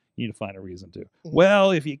to go. You need to find a reason to. Mhm.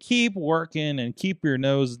 Well, if you keep working and keep your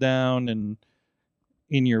nose down and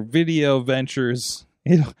in your video ventures,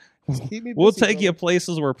 Just keep me we'll busy, take you brother.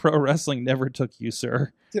 places where pro wrestling never took you,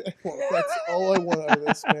 sir. Well, that's all I want out of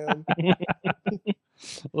this, man.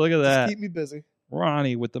 Look at Just that. keep me busy.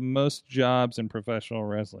 Ronnie with the most jobs in professional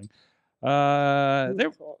wrestling. Who There,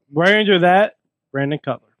 would've thought? Right under that, Brandon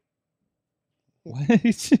Cutler.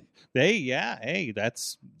 hey,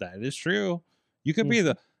 that is true. You could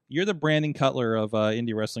be you're the Brandon Cutler of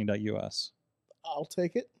IndieWrestling.us. I'll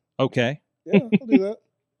take it. Okay. Yeah, I'll do that.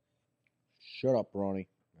 Shut up, Ronnie.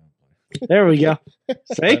 There we go.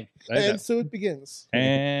 See? And so it begins.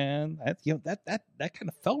 And that kind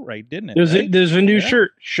of felt right, didn't it? There's right? a new Yeah.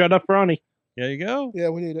 shirt. Shut up, Ronnie. There you go. Yeah,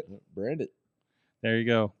 we need it. Brand it. There you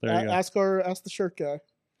go. There you go. Ask the shirt guy.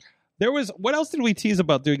 There was what else did we tease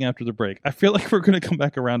about doing after the break? I feel like we're going to come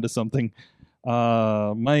back around to something.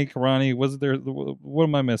 Mike, Ronnie, was there? What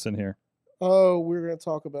am I missing here? Oh, we're gonna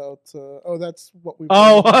talk about. That's what we.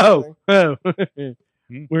 Oh. Hmm.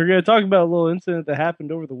 We're going to talk about a little incident that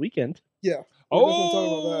happened over the weekend. Yeah. We're definitely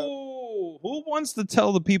talking about that. Oh, who wants to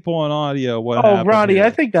tell the people on audio what Oh, happened? Ronnie, here? I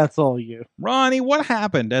think that's all you. Ronnie, what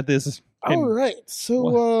happened at this? All right.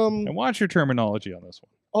 So And watch your terminology on this one.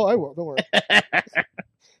 Oh, I will. Don't worry. I'm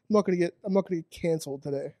not gonna get canceled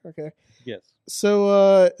today. Okay. Yes. So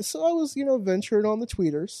I was venturing on the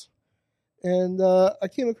tweeters, and I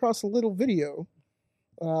came across a little video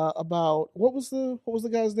about what was the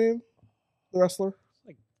guy's name, the wrestler.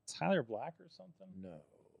 Like Tyler Black or something? No.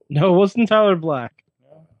 No, it wasn't Tyler Black.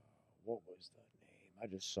 No. What was the name? I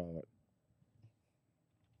just saw it.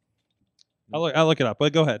 I'll look it up,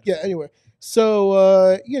 but go ahead. Yeah. Anyway,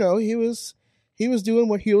 so he was doing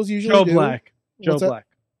what heels usually Joe do. Black. Joe What's that? Black.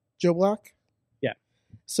 Joe Black. Yeah.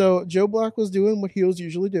 So Joe Black was doing what heels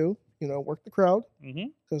usually do. Work the crowd, Mm-hmm.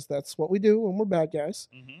 because that's what we do when we're bad guys.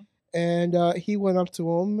 Mm-hmm. And he went up to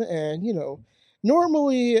him, and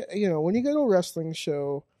normally, when you go to a wrestling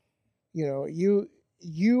show, your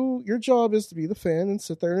job is to be the fan and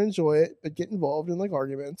sit there and enjoy it, but get involved in like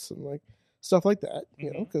arguments and like stuff like that,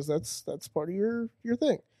 Mhm. because that's part of your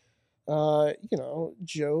thing.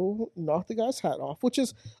 Joe knocked the guy's hat off, which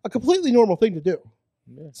is a completely normal thing to do.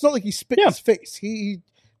 Yeah. It's not like he spit in his face. He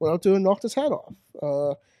went up to him and knocked his hat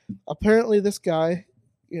off. Apparently this guy,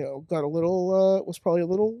 got a little, was probably a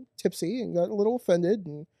little tipsy and got a little offended,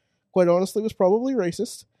 and quite honestly was probably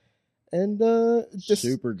racist. And just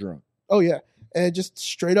Super drunk. oh yeah, and just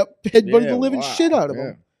straight up headbutted the living shit out of Yeah.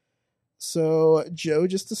 him. So Joe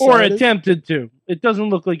just decided, Or attempted to. It doesn't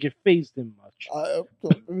look like it phased him much. I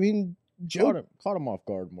mean, Joe. Caught him off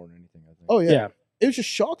guard more than anything, I think. Oh yeah. Yeah. It was just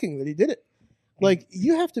shocking that he did it. Like,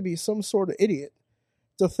 you have to be some sort of idiot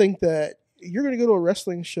to think that you're going to go to a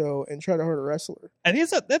wrestling show and try to hurt a wrestler. And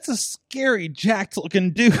that's a scary, jacked looking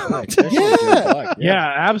dude. Yeah.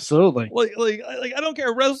 Yeah, absolutely. like I don't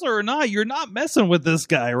care wrestler or not, you're not messing with this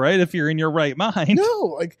guy, right? If you're in your right mind.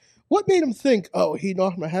 No, like, what made him think, oh, he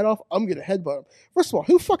knocked my head off, I'm going to headbutt him? First of all,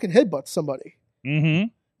 who fucking headbutts somebody? Mm-hmm.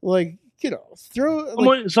 Like, throw...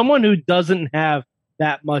 Like, Someone who doesn't have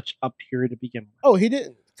that much up here to begin with. oh, he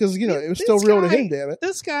didn't. because it was still real to him. Damn it!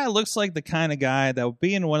 This guy looks like the kind of guy that would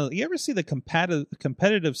be in one of. You ever see the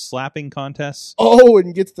competitive slapping contests? Oh,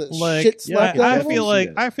 and gets the Like, shit slapped out I of him?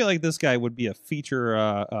 feel like this guy would be a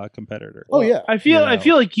feature competitor. Oh yeah, I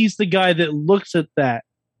feel like he's the guy that looks at that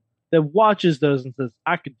watches those and says,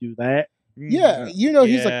 I could do that. yeah. He's like, I'm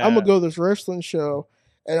Yeah. gonna go to this wrestling show,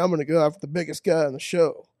 and I'm gonna go after the biggest guy on the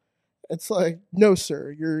show. It's like, no,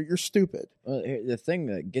 sir, you're stupid. The thing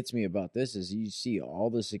that gets me about this is you see all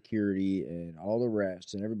the security and all the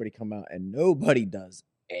refs and everybody come out and nobody does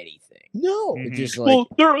anything. No, Mhm. It's just like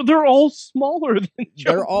Well, they're all smaller than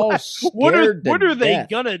Joe they're all Black. scared. What are they death.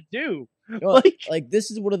 gonna do? Well, Like- like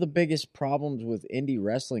this is one of the biggest problems with indie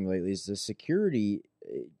wrestling lately is the security.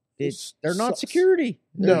 They're not Sucks. security.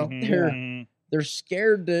 No. They're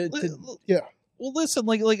scared to yeah. Well, listen,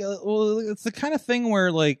 it's the kind of thing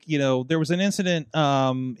where, there was an incident.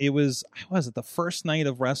 It was the first night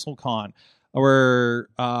of WrestleCon, where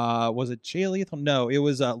was it Jay Lethal? No, it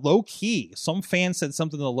was Low Key. Some fan said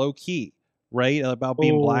something to Low Key, right, about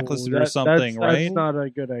being blacklisted or something, right? That's not a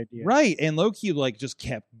good idea. Right, and Low Key just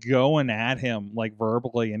kept going at him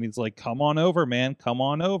verbally, and he's like, "Come on over, man, come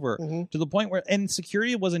on over." Mhm. To the point where, and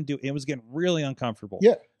security wasn't doing. It was getting really uncomfortable.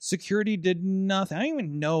 Yeah. Security did nothing. I don't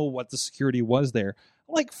even know what the security was there.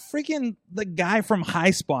 Freaking the guy from High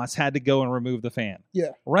Spots had to go and remove the fan. Yeah.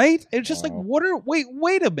 Right? It's just Wow.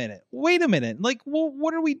 wait a minute.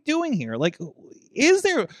 What are we doing here? Is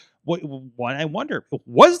there what I wonder,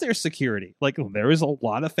 was there security? There is a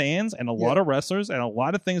lot of fans and a lot of wrestlers and a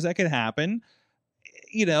lot of things that could happen.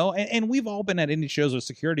 And we've all been at indie shows where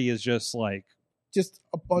security is just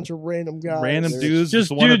a bunch of random guys. random There's dudes just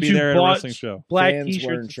just want to dudes be who there at a bought wrestling show. Black Fans T-shirts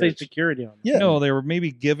wearing that say shirts. security on them. Yeah. No, they were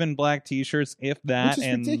maybe given black T-shirts, if that, Which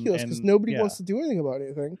is and ridiculous because and- nobody yeah. wants to do anything about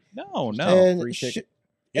anything. No. and free ticket.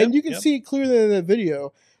 and you can Yep. see it clearly in that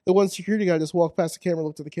video. The one security guy just walked past the camera,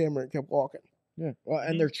 looked at the camera, and kept walking. Yeah, well,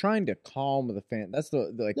 and they're trying to calm the fan. That's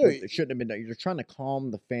the No, what it shouldn't have been done. You're trying to calm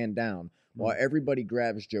the fan down while everybody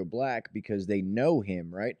grabs Joe Black because they know him,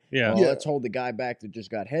 right? Yeah. Well, Yeah. let's hold the guy back that just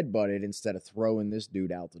got headbutted instead of throwing this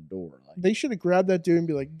dude out the door. They should have grabbed that dude and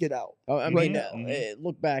be like, "Get out!" I right mean, now.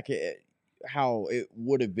 look back at how it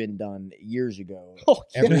would have been done years ago. Oh,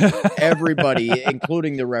 yeah. Everybody,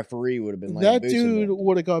 including the referee, would have been like, That dude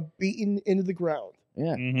would have got beaten into the ground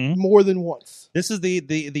Yeah. Mhm. more than once. This is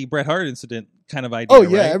the Bret Hart incident kind of idea. Oh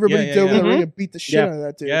yeah, right? everybody yeah, dove in yeah. the ring and beat the shit Yeah. out of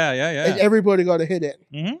that dude. Yeah. And everybody got a hit in.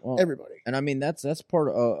 Mhm. Well, Everybody. and I mean that's part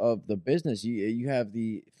of the business. You have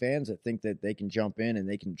the fans that think that they can jump in and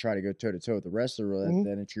they can try to go toe to toe with the wrestler. Well, Mhm.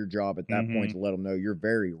 then it's your job at that Mhm. point to let them know you're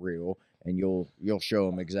very real, and you'll show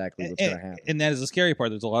them exactly what's going to happen. And that is the scary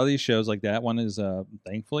part. There's a lot of these shows like that. One is,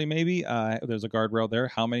 thankfully, maybe there's a guardrail there.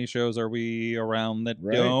 How many shows are we around that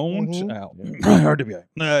Right. don't? Mhm. Oh, hard to be.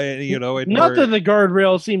 Not that the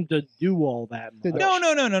guardrails seem to do all that They much.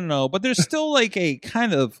 don't. No. But there's still a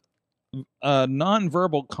kind of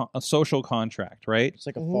non-verbal a social contract, right? It's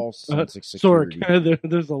like a Mhm. false sense of Sorry, security.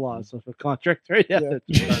 there's a lot of social contracts right now. Yeah. that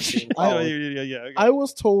just aren't being Oh, followed. yeah. I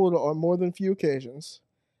was told on more than a few occasions,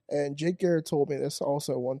 and Jake Garrett told me this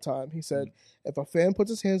also one time. He said, if a fan puts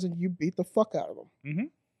his hands in you, beat the fuck out of them. Mhm.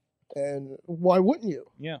 And why wouldn't you?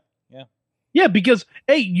 Yeah, because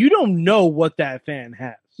hey, you don't know what that fan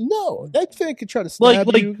has. No, that fan could try to stab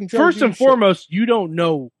Like you. Can try to first do and shit. foremost, you don't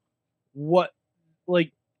know what,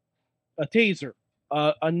 like a taser,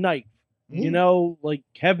 a knife. Mhm. You know, like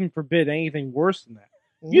heaven forbid anything worse than that.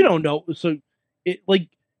 Mhm. You don't know. So it like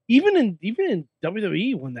even in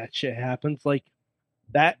WWE when that shit happens, like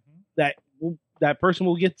that person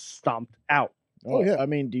will get stomped out. Oh, yeah. I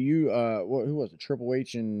mean, do you who was it? Triple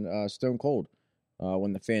H and Stone Cold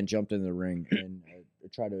when the fan jumped in the ring and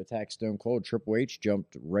tried to attack Stone Cold. Triple H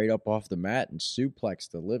jumped right up off the mat and suplexed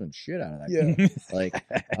the living shit out of that Yeah. guy. Like,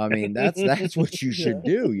 I mean, that's what you should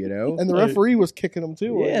do, you know. And the referee was kicking him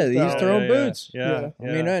too. Yeah, he's down. throwing boots. Yeah. I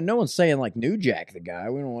mean, no one's saying like New Jack the guy.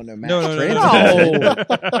 We don't want no match No.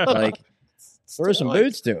 like throw some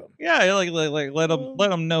boots to him. Yeah, like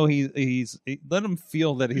let him know he's let him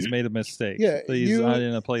feel that he's made a mistake. Yeah, that he's not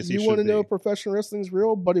in a place he You should want to know be. if professional wrestling's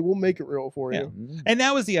real, buddy? We'll make it real for Yeah. you. And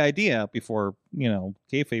that was the idea before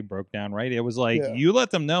kayfabe broke down, right? It was like Yeah. you let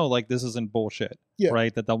them know like this isn't bullshit, Yeah.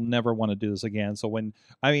 right? That they'll never want to do this again. So when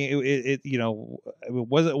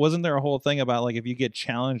wasn't there a whole thing about like if you get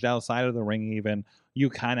challenged outside of the ring, even you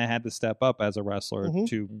kind of had to step up as a wrestler Mhm.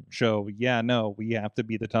 to show, we have to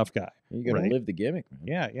be the tough guy. You got to Right. live the gimmick,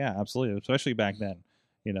 man. Yeah, absolutely. Especially back then,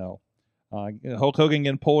 Hulk Hogan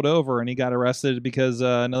getting pulled over and he got arrested because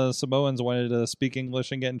none of the Samoans wanted to speak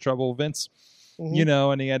English and get in trouble with Vince. you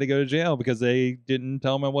know, and he had to go to jail because they couldn't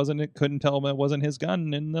tell him it wasn't his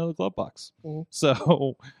gun in the glove box. Mhm.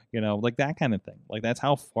 So, you know, like that kind of thing. Like that's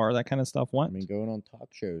how far that kind of stuff I went. mean, going on talk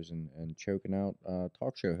shows and choking out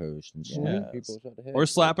talk show hosts and slapping Yes. people upside the head. Or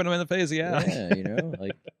slapping him in the face, Yeah, you know,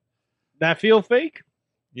 like That feel fake?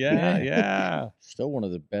 yeah. still one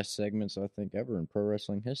of the best segments I think ever in pro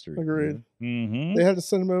wrestling history. you Agreed. know? Mm-hmm. They had to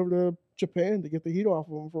send him over to Japan to get the heat off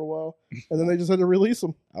of him for a while, and then they just had to release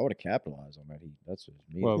him. I would have capitalized on that heat. That's just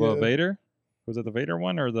me. Well, Yeah. Vader? Was it the Vader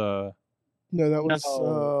one or the? No, that was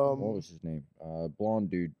What was his name? Blonde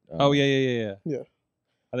dude. Oh yeah. Yeah.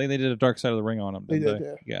 I think they did a Dark Side of the Ring on him. They Didn't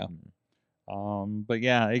did, Yeah. But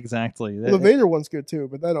yeah, exactly. the Vader one's good too,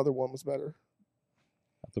 but that other one was better.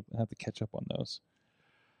 have to catch up on those.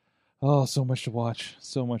 Oh, so much to watch.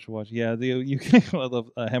 So much to watch. Yeah,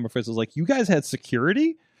 Hammerfist was like, you guys had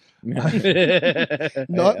security?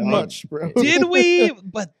 Not much, bro. Did we?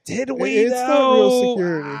 But did we? It's not real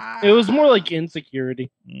security. It was more like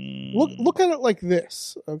insecurity. Look at it like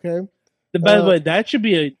this, okay? By the way, that should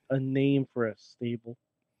be a name for a stable.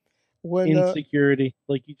 When Insecurity.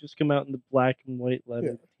 Like you just come out in the black and white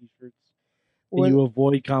leather t-shirts. And when, you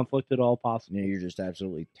avoid conflict at all possible. Yeah, you're just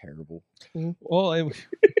absolutely terrible. Well,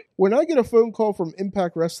 when I get a phone call from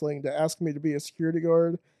Impact Wrestling to ask me to be a security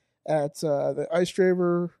guard at the Ice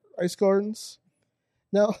Draver Ice Gardens,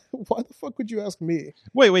 now why the fuck would you ask me?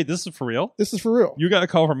 wait, this is for real? This is for real. You got a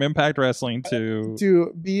call from Impact Wrestling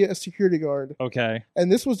to be a security guard, okay.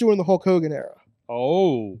 and this was during the Hulk Hogan era.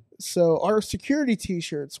 Oh, So our security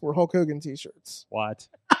T-shirts were Hulk Hogan T-shirts. what?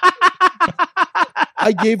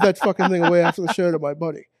 I gave that fucking thing away after the show to my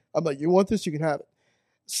buddy. I'm like, you want this? You can have it.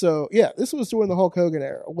 So yeah, this was during the Hulk Hogan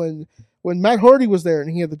era when Matt Hardy was there and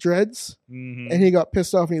he had the dreads Mhm. and he got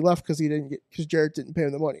pissed off and he left because Jarrett didn't pay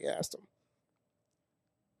him the money he asked him.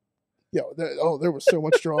 There was so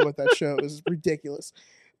much drama at that show. It was ridiculous.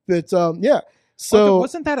 But yeah, so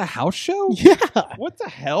wasn't that a house show? yeah, What the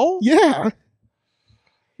hell? yeah.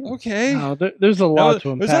 Okay. No, there's a lot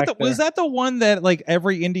to unpack. Was that the one that like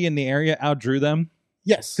every indie in the area outdrew them?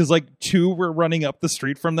 Yes. Because like two were running up the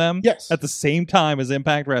street from them Yes. at the same time as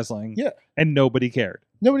Impact Wrestling. Yeah. And nobody cared.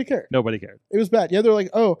 Nobody cared. Nobody cared. It was bad. Yeah, they're like,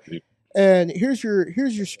 oh, and here's your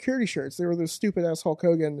security shirts. They were those stupid ass Hulk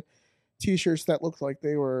Hogan T-shirts that looked like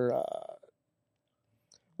they were.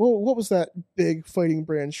 What was that big fighting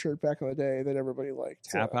brand shirt back in the day that everybody liked?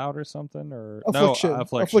 Tap out or something or Affliction. No,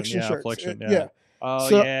 Affliction yeah, shirts. Affliction. Yeah. Yeah. Oh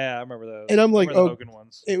So- yeah, I remember those. And I'm I like, remember the oh, Hogan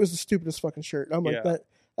ones. It was the stupidest fucking shirt. I'm like, Yeah.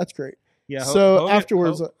 that's great. Yeah. So Hogan,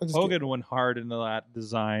 afterwards, I just Hogan went hard into that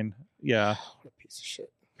design. Yeah. what a piece of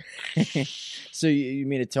shit. So you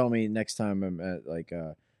mean to tell me next time I'm at like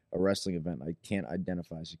a wrestling event, I can't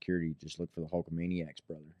identify security? Just look for the Hulkamaniacs,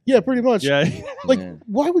 brother. Yeah, pretty much. Yeah. Like, Yeah.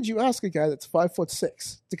 why would you ask a guy that's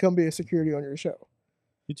 5'6" to come be a security on your show?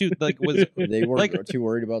 You two, like was They weren't like too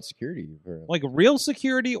worried about security. apparently. like real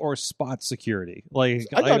security or spot security? Like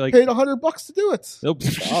I got like paid $100 to do it. Nope.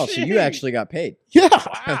 Oh, so you actually got paid? Yeah,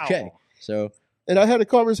 Wow. Okay, so and I had a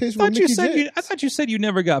conversation with Mickey James. I thought you said you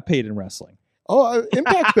never got paid in wrestling. Oh,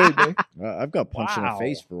 Impact paid me. I've got punched in Wow. the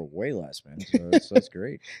face for way less, man. So that's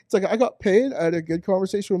great. It's like I got paid. I had a good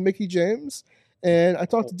conversation with Mickey James, and I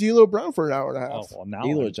talked to D'Lo Brown for an hour and a Oh half. well, now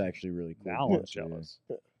Elo's actually really cool. now I'm jealous.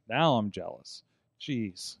 Now I'm jealous.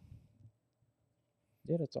 Jeez.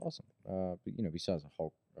 Yeah, that's awesome. But besides the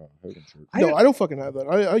Hulk Hogan shirt. No, I don't fucking have that.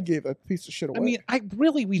 I gave that piece of shit away. I mean, I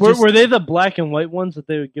really Were they the black and white ones that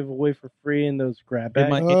they would give away for free in those grab in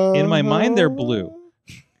bags? my mind they're blue.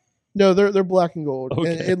 No, they're black and gold,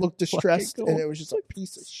 Okay. and it looked distressed, gold. and it was just a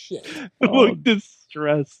piece of shit. Look,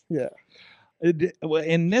 distress. Yeah,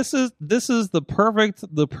 And this is the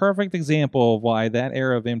perfect example of why that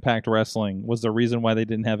era of Impact Wrestling was the reason why they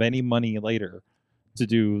didn't have any money later to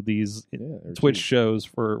do these they're Twitch too- shows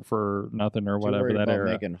for nothing or too whatever worried that about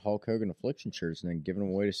era. making Hulk Hogan affliction shirts and then giving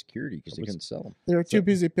them away to security because they couldn't sell them. they were too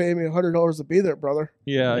busy paying me $100 to be there, brother.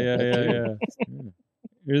 Yeah.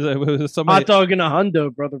 Here's Hot somebody. dog and a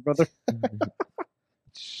hundo, brother.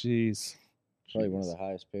 Jeez, Probably one of the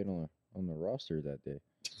highest paid on the roster that day.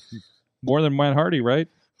 more than Matt Hardy, right?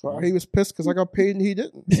 Well, he was pissed because I got paid and he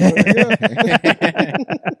didn't. So, yeah.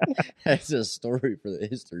 That's a story for the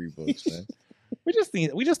history books, man. We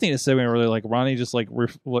just need a segment where like Ronnie just like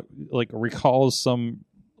recalls some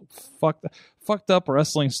fucked up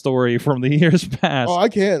wrestling story from the years past. Oh, I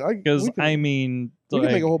can. Because we can, I mean, we can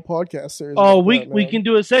like, make a whole podcast series. Oh, about we that, we man. can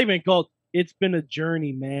do a segment called "It's Been a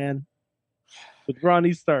Journey, Man" with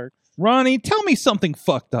Ronnie Starks. Ronnie, tell me something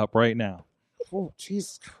fucked up right now. Oh,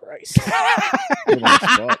 Jesus Christ! Put 'em on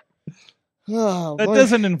the spot. Oh, That my-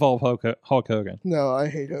 doesn't involve Hulk Hogan. No, I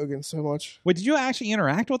hate Hogan so much. Wait, did you actually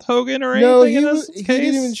interact with Hogan or No, anything in this he case?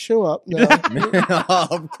 didn't even show up. No,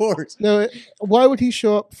 Of course. no. Why would he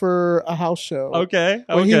show up for a house show? Okay,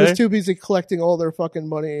 When he was okay. too busy collecting all their fucking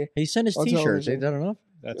money. He sent his On T-shirts. television. Ain't that enough?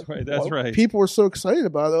 That's right. That's Well, right. People were so excited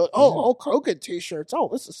about it. They're like, oh, Hulk Hogan t-shirts. Oh,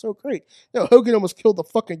 this is so great. No, Hogan almost killed the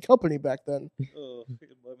fucking company back then.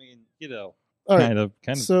 I mean, you know, All right. kind of.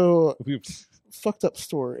 So, fucked up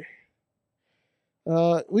story.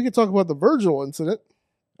 We could talk about the Virgil incident.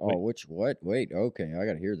 Oh, what? Wait, okay. I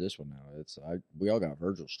got to hear this one now. We all got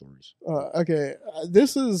Virgil stories. Okay.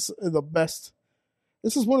 This is the best.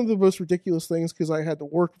 This is one of the most ridiculous things because I had to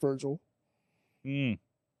work Virgil. Mm.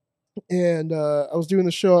 And I was doing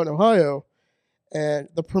the show out in Ohio, and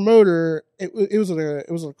the promoter, it was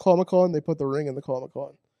a Comic-Con. They put the ring in the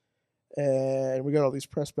Comic-Con, and we got all these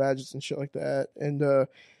press badges and shit like that. And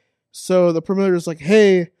so the promoter's like,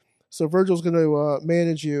 "Hey, so Virgil's going to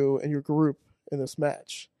manage you and your group in this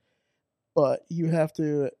match, but you have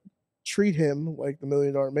to treat him like the $1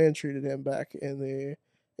 Million Man treated him back in the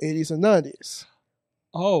 80s and 90s."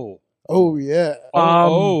 Oh. Oh yeah.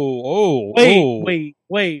 Wait.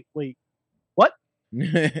 What?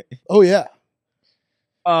 Oh yeah.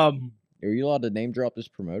 Are you allowed to name drop this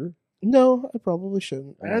promoter? No, I probably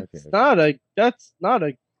shouldn't. That's Okay. not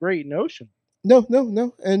a great notion. No.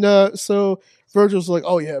 And so Virgil's like,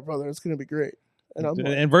 "Oh yeah, brother, it's gonna be great." And I'm like,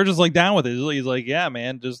 And Virgil's like down with it. He's like, yeah,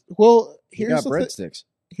 man, just "Well, He here's got the breadsticks.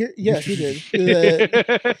 Here, yeah, he did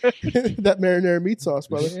that marinara meat sauce,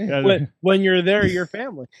 brother. When you're there, you're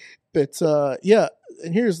family. But yeah,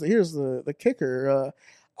 and here's the kicker.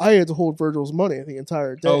 I had to hold Virgil's money the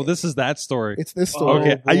entire day. Oh, this is that story. It's this story.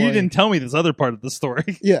 Okay, boy. you didn't tell me this other part of the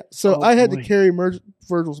story. Yeah, so Oh, I had boy. to carry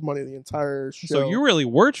Virgil's money the entire show. So you really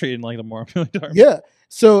were treating like the more Yeah.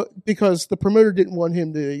 So because the promoter didn't want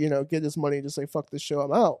him to, get his money and just say, "Fuck this show,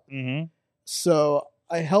 I'm out." Mm-hmm. So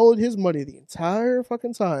I held his money the entire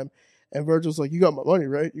fucking time. And Virgil's like, "You got my money,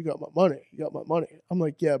 right? You got my money. You got my money." I'm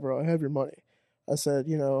like, "Yeah, bro, I have your money." I said,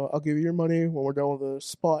 "I'll give you your money when we're done with the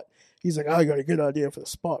spot." He's like, "I got a good idea for the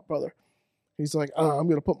spot, brother." He's like, "I'm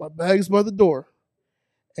going to put my bags by the door.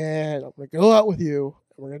 And I'm going to go out with you.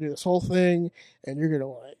 And we're going to do this whole thing. And you're going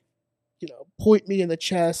to, point me in the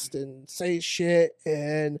chest and say shit.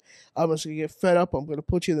 And I'm just going to get fed up. I'm going to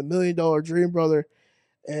put you in the $1 Million Dream, brother.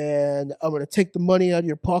 And I'm going to take the money out of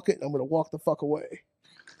your pocket. And I'm going to walk the fuck away."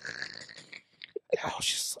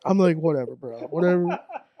 I'm like, whatever, bro.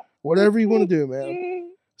 Whatever you want to do,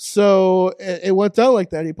 man. So it went down like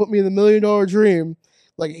that. He put me in the $1 Million Dream.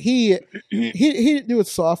 Like he didn't do it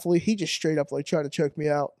softly. He just straight up like tried to choke me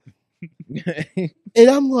out. And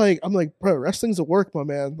I'm like, "Bro, wrestling's a work, my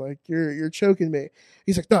man. Like you're choking me."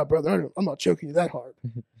 He's like, "No, brother, I'm not choking you that hard.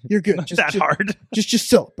 You're good. hard. Just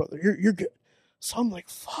sell it, brother. You're good." So I'm like,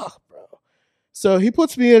 "Fuck, bro." So he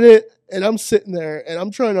puts me in it, and I'm sitting there, and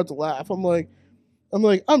I'm trying not to laugh. I'm like,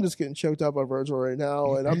 I'm just getting choked out by Virgil right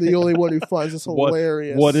now, and I'm the only one who finds this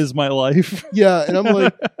hilarious. What is my life? Yeah, and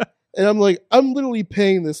I'm like, I'm literally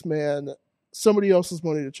paying this man somebody else's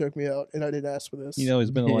money to choke me out, and I didn't ask for this.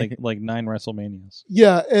 He's been in like 9 WrestleManias.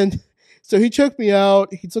 Yeah, and so he choked me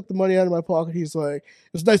out. He took the money out of my pocket. He's like,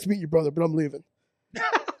 "It was nice to meet you, brother, but I'm leaving."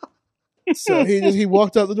 So he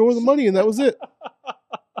walked out the door with the money, and that was it.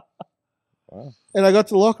 Wow. And I got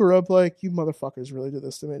to the locker room like, "You motherfuckers really did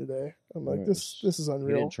this to me today." I'm like, Nice. this is He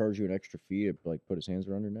unreal. didn't charge you an extra fee to like put his hands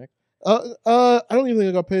around your neck? I don't even think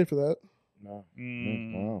I got paid for that. No.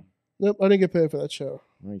 Mm. Wow. Nope, I didn't get paid for that show.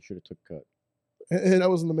 Well, you should have took a cut. And I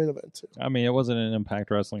was in the main event too. I mean, it wasn't an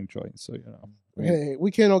Impact Wrestling joint, so Hey,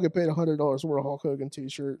 we can't all get paid $100 for a Hulk Hogan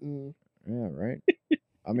t-shirt. And Yeah, right.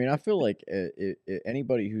 I mean, I feel like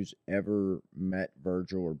anybody who's ever met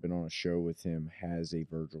Virgil or been on a show with him has a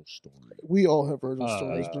Virgil story. we all have Virgil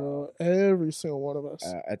stories, bro. Every single one of us.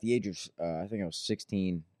 At the age of, I think I was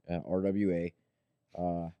 16 at RWA,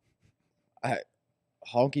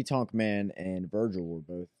 Honky Tonk Man and Virgil were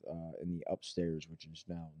both in the upstairs, which is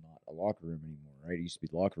now not a locker room anymore, right? It used to be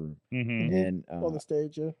the locker room. Mm-hmm. And On the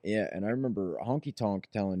stage, yeah. yeah, and I remember Honky Tonk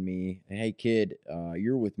telling me, "Hey kid,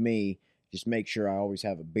 you're with me. Just make sure I always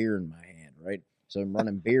have a beer in my hand, right?" So I'm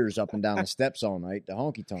running beers up and down the steps all night to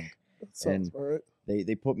Honky Tonk. That sounds And all right.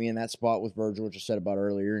 They put me in that spot with Virgil, which I said about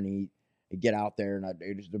earlier, and he'd get out there and I'd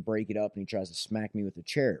just to break it up, and he tries to smack me with a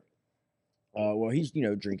chair. Well, he's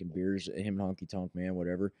drinking beers, him and Honky Tonk Man,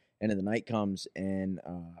 whatever. End of the night comes, and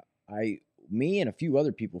me and a few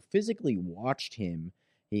other people physically watched him.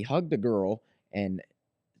 He hugged a girl, and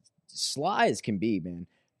sly as can be, man,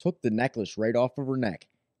 took the necklace right off of her neck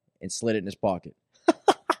and slid it in his pocket.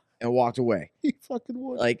 and walked away. He fucking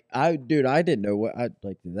would. Like, I didn't know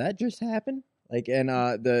did that just happen? Like, and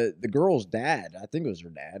the girl's dad, I think it was her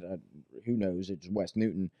dad, who knows, it's Wes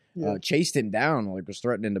Newton, chased him down, like, was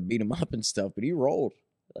threatening to beat him up and stuff, but he rolled.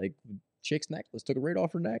 Like, chick's necklace, took it right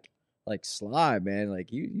off her neck. Like, sly, man. Like,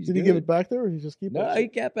 he's Did he give it back there, or did he just keep it? No, he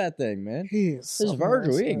kept that thing, man. This is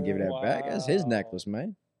Virgil. He didn't give that back. That's his necklace,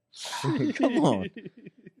 man. Come on.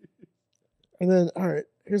 And then, all right,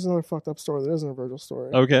 here's another fucked up story that isn't a Virgil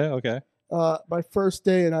story. Okay. My first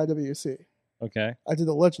day at IWC. Okay. I did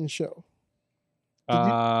the Legend show.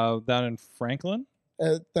 Down in Franklin?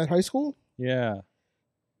 At that high school? Yeah.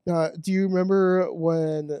 Do you remember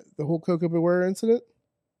when the whole Coco Beware incident?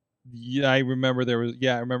 Yeah, I remember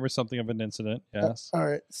I remember something of an incident. Yes. All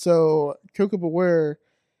right. So Coco Beware,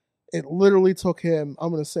 it literally took him,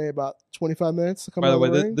 I'm going to say, about 25 minutes to come out of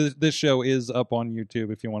the ring. By the way, this show is up on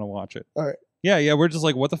YouTube if you want to watch it. All right. Yeah, we're just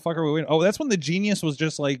like, what the fuck are we waiting? Oh, that's when the Genius was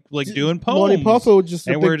just like doing poems. Lonnie Poffo just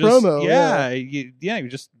a big promo. You're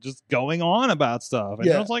just going on about stuff.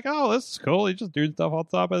 And I was like, oh, this is cool. He's just doing stuff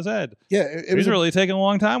off the top of his head. Yeah, he's really taking a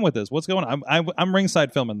long time with this. What's going on? I'm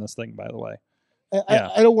ringside filming this thing, by the way.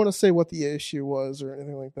 I don't want to say what the issue was or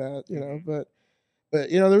anything like that, but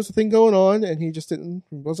there was a thing going on, and he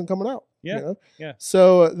wasn't coming out. Yeah,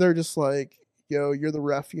 So they're just like, you're the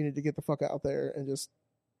ref. You need to get the fuck out there and just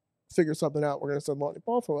figure something out. We're gonna send Lonnie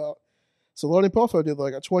Poffo out. So Lonnie Poffo did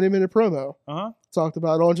like a 20-minute promo. Talked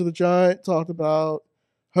about Andre the Giant. Talked about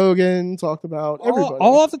Hogan. Talked about everybody.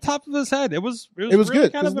 All off the top of his head. It was really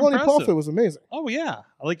good because Lonnie Poffo was amazing. Oh yeah,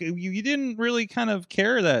 like you didn't really kind of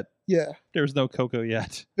care that there was no Coco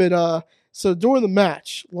yet. But so during the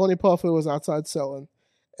match, Lonnie Poffo was outside selling,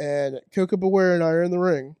 and Coco Beware and I are in the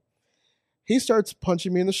ring. He starts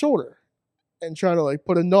punching me in the shoulder and trying to like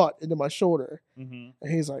put a knot into my shoulder. And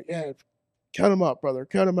he's like, yeah, cut him up, brother,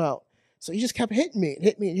 cut him out. So he just kept hitting me and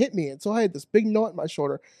hit me and hit me. And so I had this big knot in my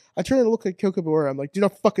shoulder. I turned to look at Coco Beware. I'm like, do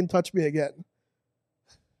not fucking touch me again.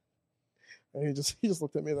 And he just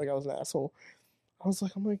looked at me like I was an asshole. I'm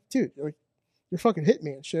like, dude, you're fucking hitting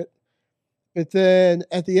me and shit. But then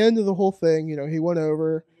at the end of the whole thing, he went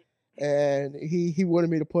over and he wanted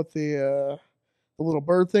me to put the little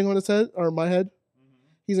bird thing on his head or my head.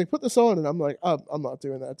 He's like, put this on, and I'm like, I'm not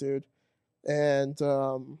doing that, dude. And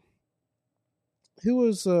who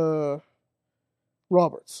was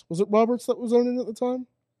Roberts? Was it Roberts that was owning it at the time?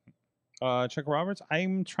 Chuck Roberts?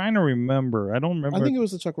 I'm trying to remember. I don't remember. I think it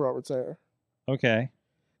was the Chuck Roberts era. Okay.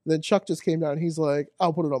 Then Chuck just came down. He's like,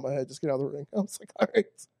 I'll put it on my head. Just get out of the ring. I was like, all right.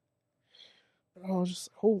 And I was just,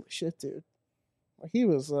 holy shit, dude. Like, he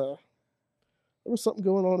was, there was something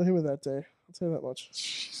going on to him in that day. I'll tell you that much.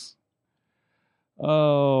 Jeez.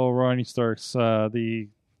 Oh, Ronnie Starks, I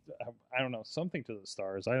don't know, something to the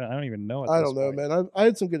stars. I don't even know. I don't know, man. I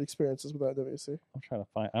had some good experiences with that WC. I'm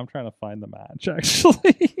trying to find the match,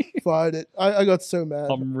 actually. Find it. I got so mad. I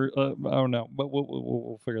don't know, but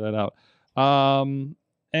we'll figure that out.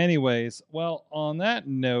 Anyways, well, on that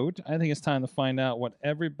note, I think it's time to find out what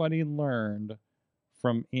everybody learned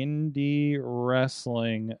from indie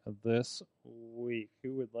wrestling this week.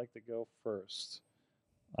 Who would like to go first?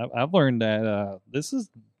 I've learned that this is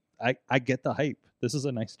I get the hype. This is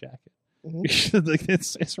a nice jacket. I'm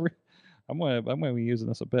gonna be using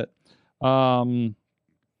this a bit. I've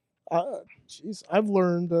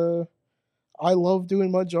learned I love doing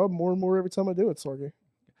my job more and more every time I do it, Sorgy.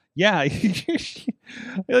 Yeah, he's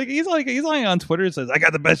like on Twitter and says, "I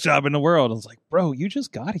got the best job in the world." I was like, "Bro, you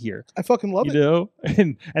just got here." I fucking love it.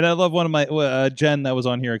 And I love one of my Jen that was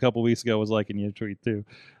on here a couple weeks ago was liking your tweet too.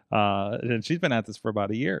 And she's been at this for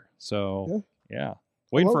about a year. So yeah.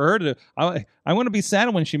 Waiting for her to. I'm going to be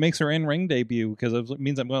sad when she makes her in-ring debut because it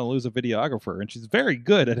means I'm going to lose a videographer, and she's very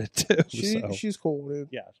good at it too. She's cool, dude.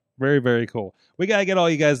 Yeah, very, very cool. We got to get all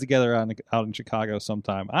you guys together out in Chicago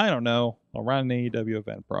sometime. I don't know, around an AEW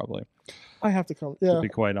event probably. I have to come. Yeah, to be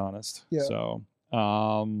quite honest. Yeah. So,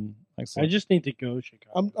 I just need to go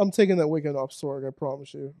Chicago. I'm taking that weekend off, Sorg. I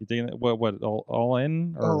promise you. You taking it? What? All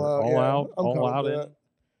in or all out? All out in?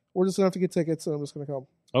 We're just gonna have to get tickets, and I'm just gonna come.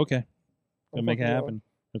 Okay. Gonna make it happen.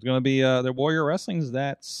 There's gonna be the Warrior Wrestling's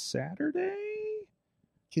that Saturday.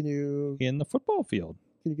 Can you in the football field?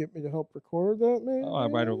 Can you get me to help record that, man? Oh,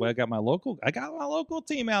 right away. I got my local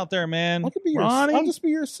team out there, man. I could be I'll just be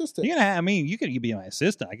your assistant. You could be my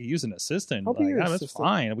assistant. I could use an assistant. I'll be your assistant. That's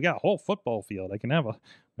fine. We got a whole football field. I'm gonna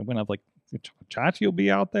have like Chachi will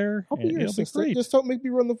be out there. I'll be your assistant. Just don't make me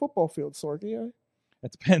run the football field, Sorky.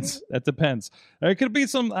 That depends. There could be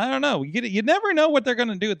some. I don't know. You never know what they're going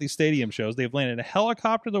to do at these stadium shows. They've landed a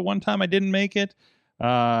helicopter the one time I didn't make it.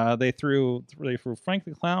 They threw Frank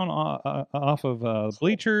the Clown off of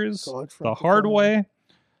bleachers the hard way.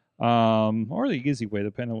 or the easy way,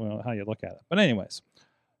 depending on how you look at it. But anyways,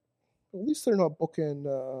 At least they're not booking.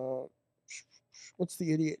 What's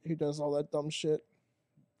the idiot who does all that dumb shit?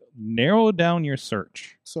 narrow down your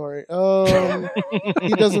search. Sorry. He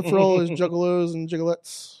does it for all his juggalos and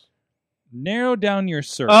jiggalettes. Narrow down your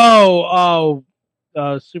search.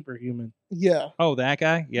 Superhuman. Yeah. Oh, that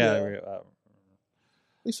guy? Yeah. At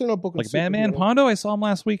least they're not booking Like Batman superhero. Pondo? I saw him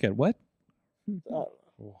last weekend. What? Uh,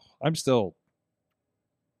 I'm still...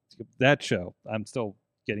 That show. I'm still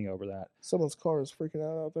getting over that. Someone's car is freaking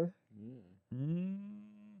out there.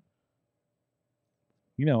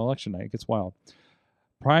 You know, election night gets wild.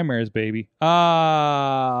 Primaries, baby.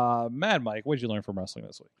 Mad Mike, what did you learn from wrestling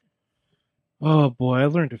this week? Oh boy, I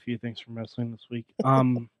learned a few things from wrestling this week.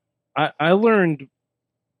 I learned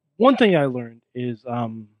one thing. I learned is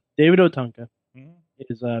David Otunga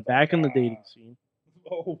is back in the dating scene.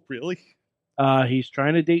 Oh, really? He's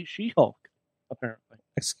trying to date She-Hulk, apparently.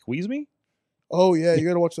 Squeeze me? Oh yeah, you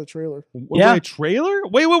got to watch that trailer. Wait, a trailer?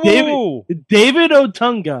 Wait, whoa. David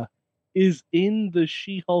Otunga is in the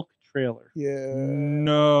She-Hulk trailer. Yeah.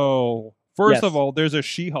 No. First Yes. of all, there's a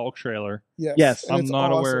She-Hulk trailer. Yes. Yes. and I'm it's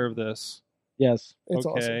not awesome. aware of this. Yes. It's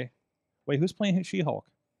okay. awesome. Wait, who's playing She-Hulk?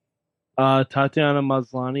 Tatiana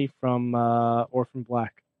Maslany from Orphan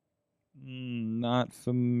Black. Not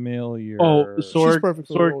familiar. Oh, She's Sorg.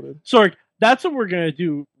 perfectly Sorg. molded. Sorg. That's what we're gonna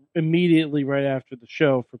do immediately right after the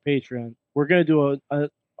show for Patreon. We're gonna do a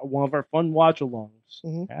one of our fun watch-alongs.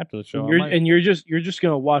 After the show, And you're just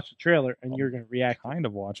gonna watch the trailer and you're gonna react. kind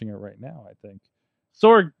of watching it right now, I think.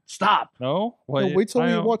 Sorg, stop. No? No, wait till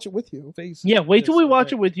we watch it with you. Yeah, wait till we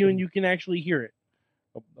watch it with you and you can actually hear it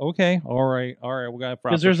Okay, all right. We got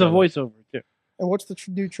because there's a voiceover too. And watch the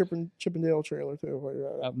new Chippendale trailer too. While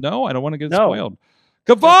you're at it. No, I don't want to get No. spoiled.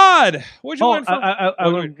 Kavad! What'd you learn from? I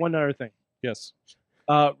learned one other thing. Yes.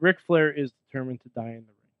 Ric Flair is determined to die in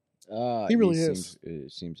the ring. He really is.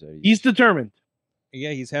 It seems that He's determined. Yeah,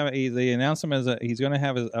 they announced him as he's going to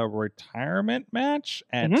have a retirement match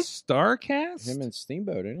at StarCast. him and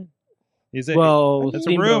Steamboat, isn't Is it? Well, it's a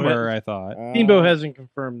Steamboat rumor. has- I thought. it? Steamboat hasn't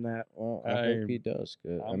confirmed that. Well, I hope he does.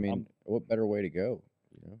 I'm- What better way to go?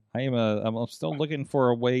 You know? I'm still looking for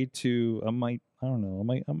a way to. I might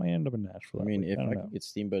end up in Nashville. I mean, if don't I know. could get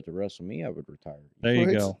Steamboat to wrestle me, I would retire. There you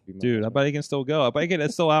Right? go, Be my dude. I husband. bet he can still go. I bet he can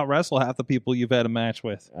still out wrestle half the people you've had a match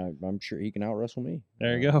with. I'm sure he can out wrestle me.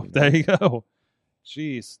 There you go. There you go.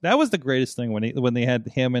 Jeez, that was the greatest thing when they had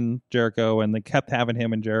him and Jericho, and they kept having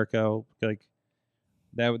him and Jericho. Like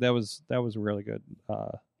that was really good.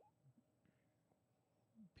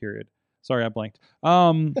 Period. Sorry, I blanked.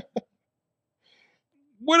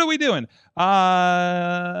 What are we doing? Come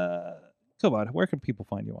on. Where can people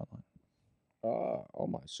find you online? All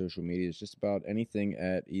my social media is just about anything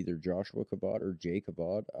at either Joshua Kavad or Jay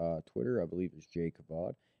Kavad. Twitter, I believe, is Jay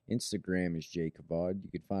Kavad. Instagram is Jay Kavad.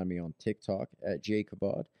 You can find me on TikTok at Jay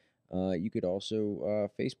Kavad. You could also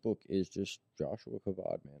Facebook is just Joshua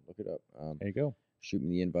Kavad, man. Look it up. There you go. Shoot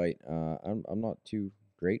me the invite. I'm not too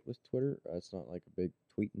great with Twitter. It's not like a big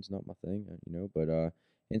tweeting's not my thing, you know. But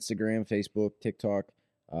Instagram, Facebook, TikTok,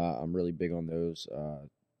 I'm really big on those.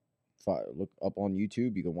 Look up on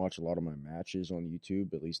YouTube. You can watch a lot of my matches on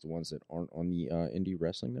YouTube, at least the ones that aren't on the Indie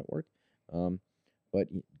Wrestling Network. But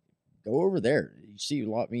go over there. You see a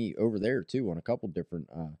lot of me over there too on a couple different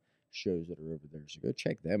shows that are over there. So go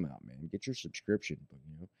check them out, man. Get your subscription. But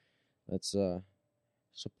you know, let's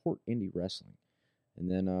support indie wrestling. And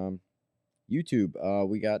then YouTube,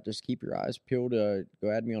 we got just keep your eyes peeled.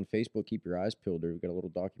 Go add me on Facebook. Keep your eyes peeled. We got a little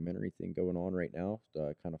documentary thing going on right now,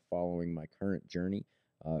 kind of following my current journey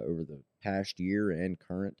over the past year and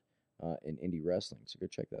current in indie wrestling. So go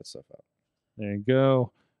check that stuff out. There you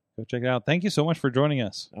go. Go check it out. Thank you so much for joining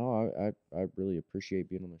us. Oh, I really appreciate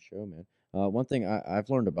being on the show, man. One thing I've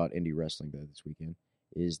learned about indie wrestling though this weekend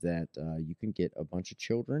is that you can get a bunch of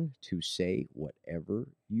children to say whatever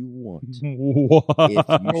you want What?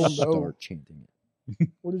 if you no. start chanting it.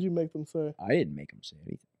 What did you make them say? I didn't make them say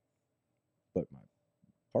anything, but my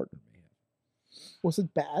partner may have. Was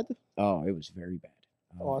it bad? Oh, it was very bad.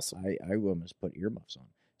 Awesome. I almost put earmuffs on.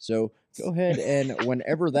 So go ahead and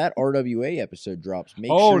whenever that RWA episode drops, make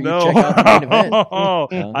sure you check out the main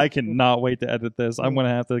event. I cannot wait to edit this. I'm gonna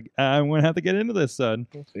have to get into this, son.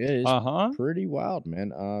 It is Uh-huh. pretty wild,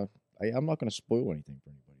 man. I'm not going to spoil anything for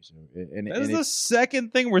anybody. So, This is the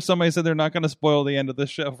second thing where somebody said they're not going to spoil the end of the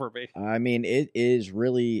show for me. I mean, it is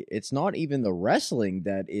really. It's not even the wrestling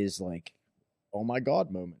that is like oh my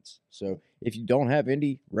God moments. So if you don't have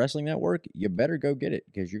Indie Wrestling Network, you better go get it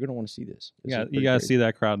because you're going to want to see this. Yeah, you got to see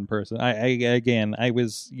that crowd in person. I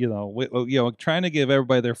was, trying to give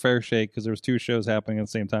everybody their fair shake because there was 2 shows happening at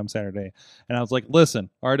the same time Saturday, and I was like, listen,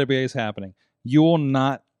 RWA is happening. You will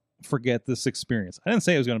not forget this experience. I didn't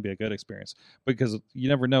say it was going to be a good experience because you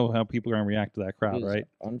never know how people are going to react to that crowd, right?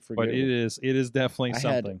 Unforgettable. But it is definitely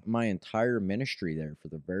something. I had my entire ministry there for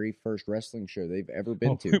the very first wrestling show they've ever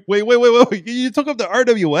been to. Wait! You took up the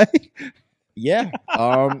RWA? Yeah.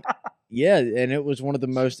 Yeah, and it was one of the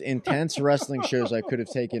most intense wrestling shows I could have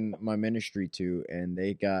taken my ministry to, and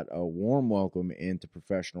they got a warm welcome into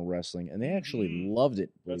professional wrestling, and they actually loved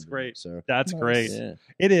it. That's great. So that's great. Yeah.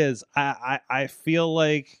 It is. I feel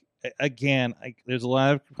like, again, there's a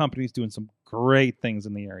lot of companies doing some great things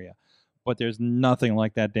in the area, but there's nothing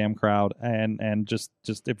like that damn crowd. And just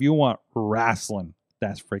if you want wrestling,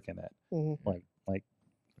 that's freaking it. Mm-hmm. Like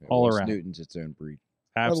all Wes around. Newton's its own breed.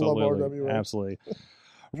 Absolutely. I love RWA. Absolutely.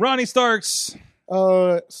 Ronnie Starks.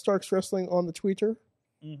 Starks Wrestling on the Twitter.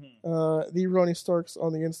 Mm-hmm. The Ronnie Starks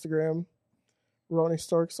on the Instagram. Ronnie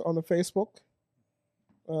Starks on the Facebook.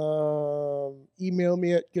 Email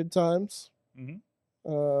me at good times. Mm-hmm.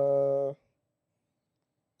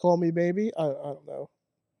 Call me baby. I don't know.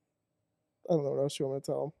 I don't know what else you want me to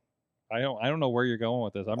tell them. I don't know where you're going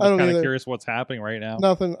with this. I'm I just don't kind of either. curious what's happening right now.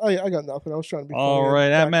 Nothing. I got nothing. I was trying to be funny. All right,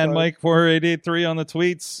 and at Man backfire. Mike 4883 on the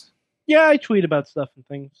tweets. Yeah, I tweet about stuff and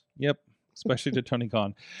things. Yep, especially to Tony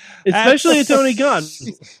Khan. Especially to Tony Khan.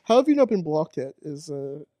 How have you not been blocked yet? Is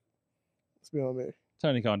it's beyond me.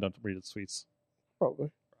 Tony Khan don't read his tweets.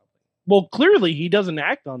 Probably. Well, clearly he doesn't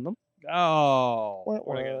act on them. Oh, Wah,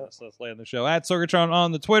 we're gonna wah. let's lay on the show at Sorgatron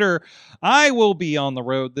on the Twitter. I will be on the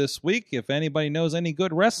road this week. If anybody knows any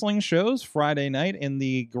good wrestling shows, Friday night in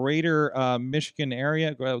the greater Michigan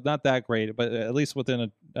area, well, not that great, but at least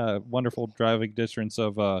within a wonderful driving distance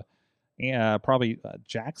of probably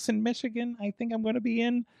Jackson, Michigan. I think I'm going to be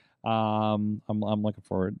in. I'm looking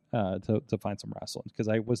forward to find some wrestling because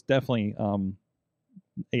I was definitely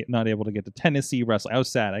not able to get to Tennessee wrestling. I was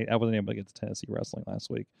sad I wasn't able to get to Tennessee wrestling last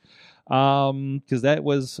week because that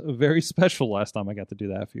was very special last time I got to do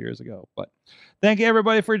that a few years ago. But thank you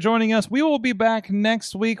everybody for joining us. We will be back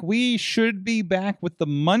next week. We should be back with the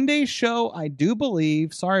Monday show, I do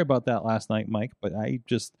believe. Sorry about that last night, Mike, but I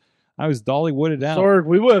was Dollywooded out. Sorg,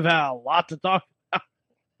 we would have had a lot to talk about.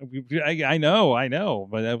 I know,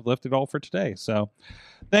 but I've left it all for today. So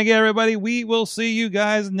thank you, everybody. We will see you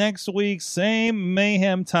guys next week. Same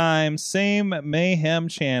Mayhem time, same Mayhem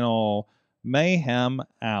channel. Mayhem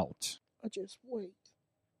out. I just wait.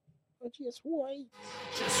 Just wait,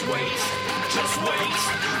 just wait, just wait,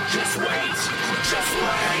 just wait.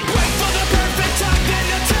 Wait for the perfect time, then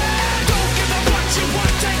attack. Don't give up what you want,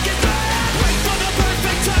 take it back. Wait for the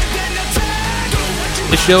perfect time, then attack. Do what you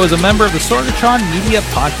This show is a member of the Sorgatron Media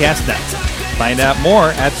Podcast Network. Find out more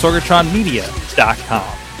at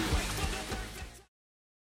sorgatronmedia.com.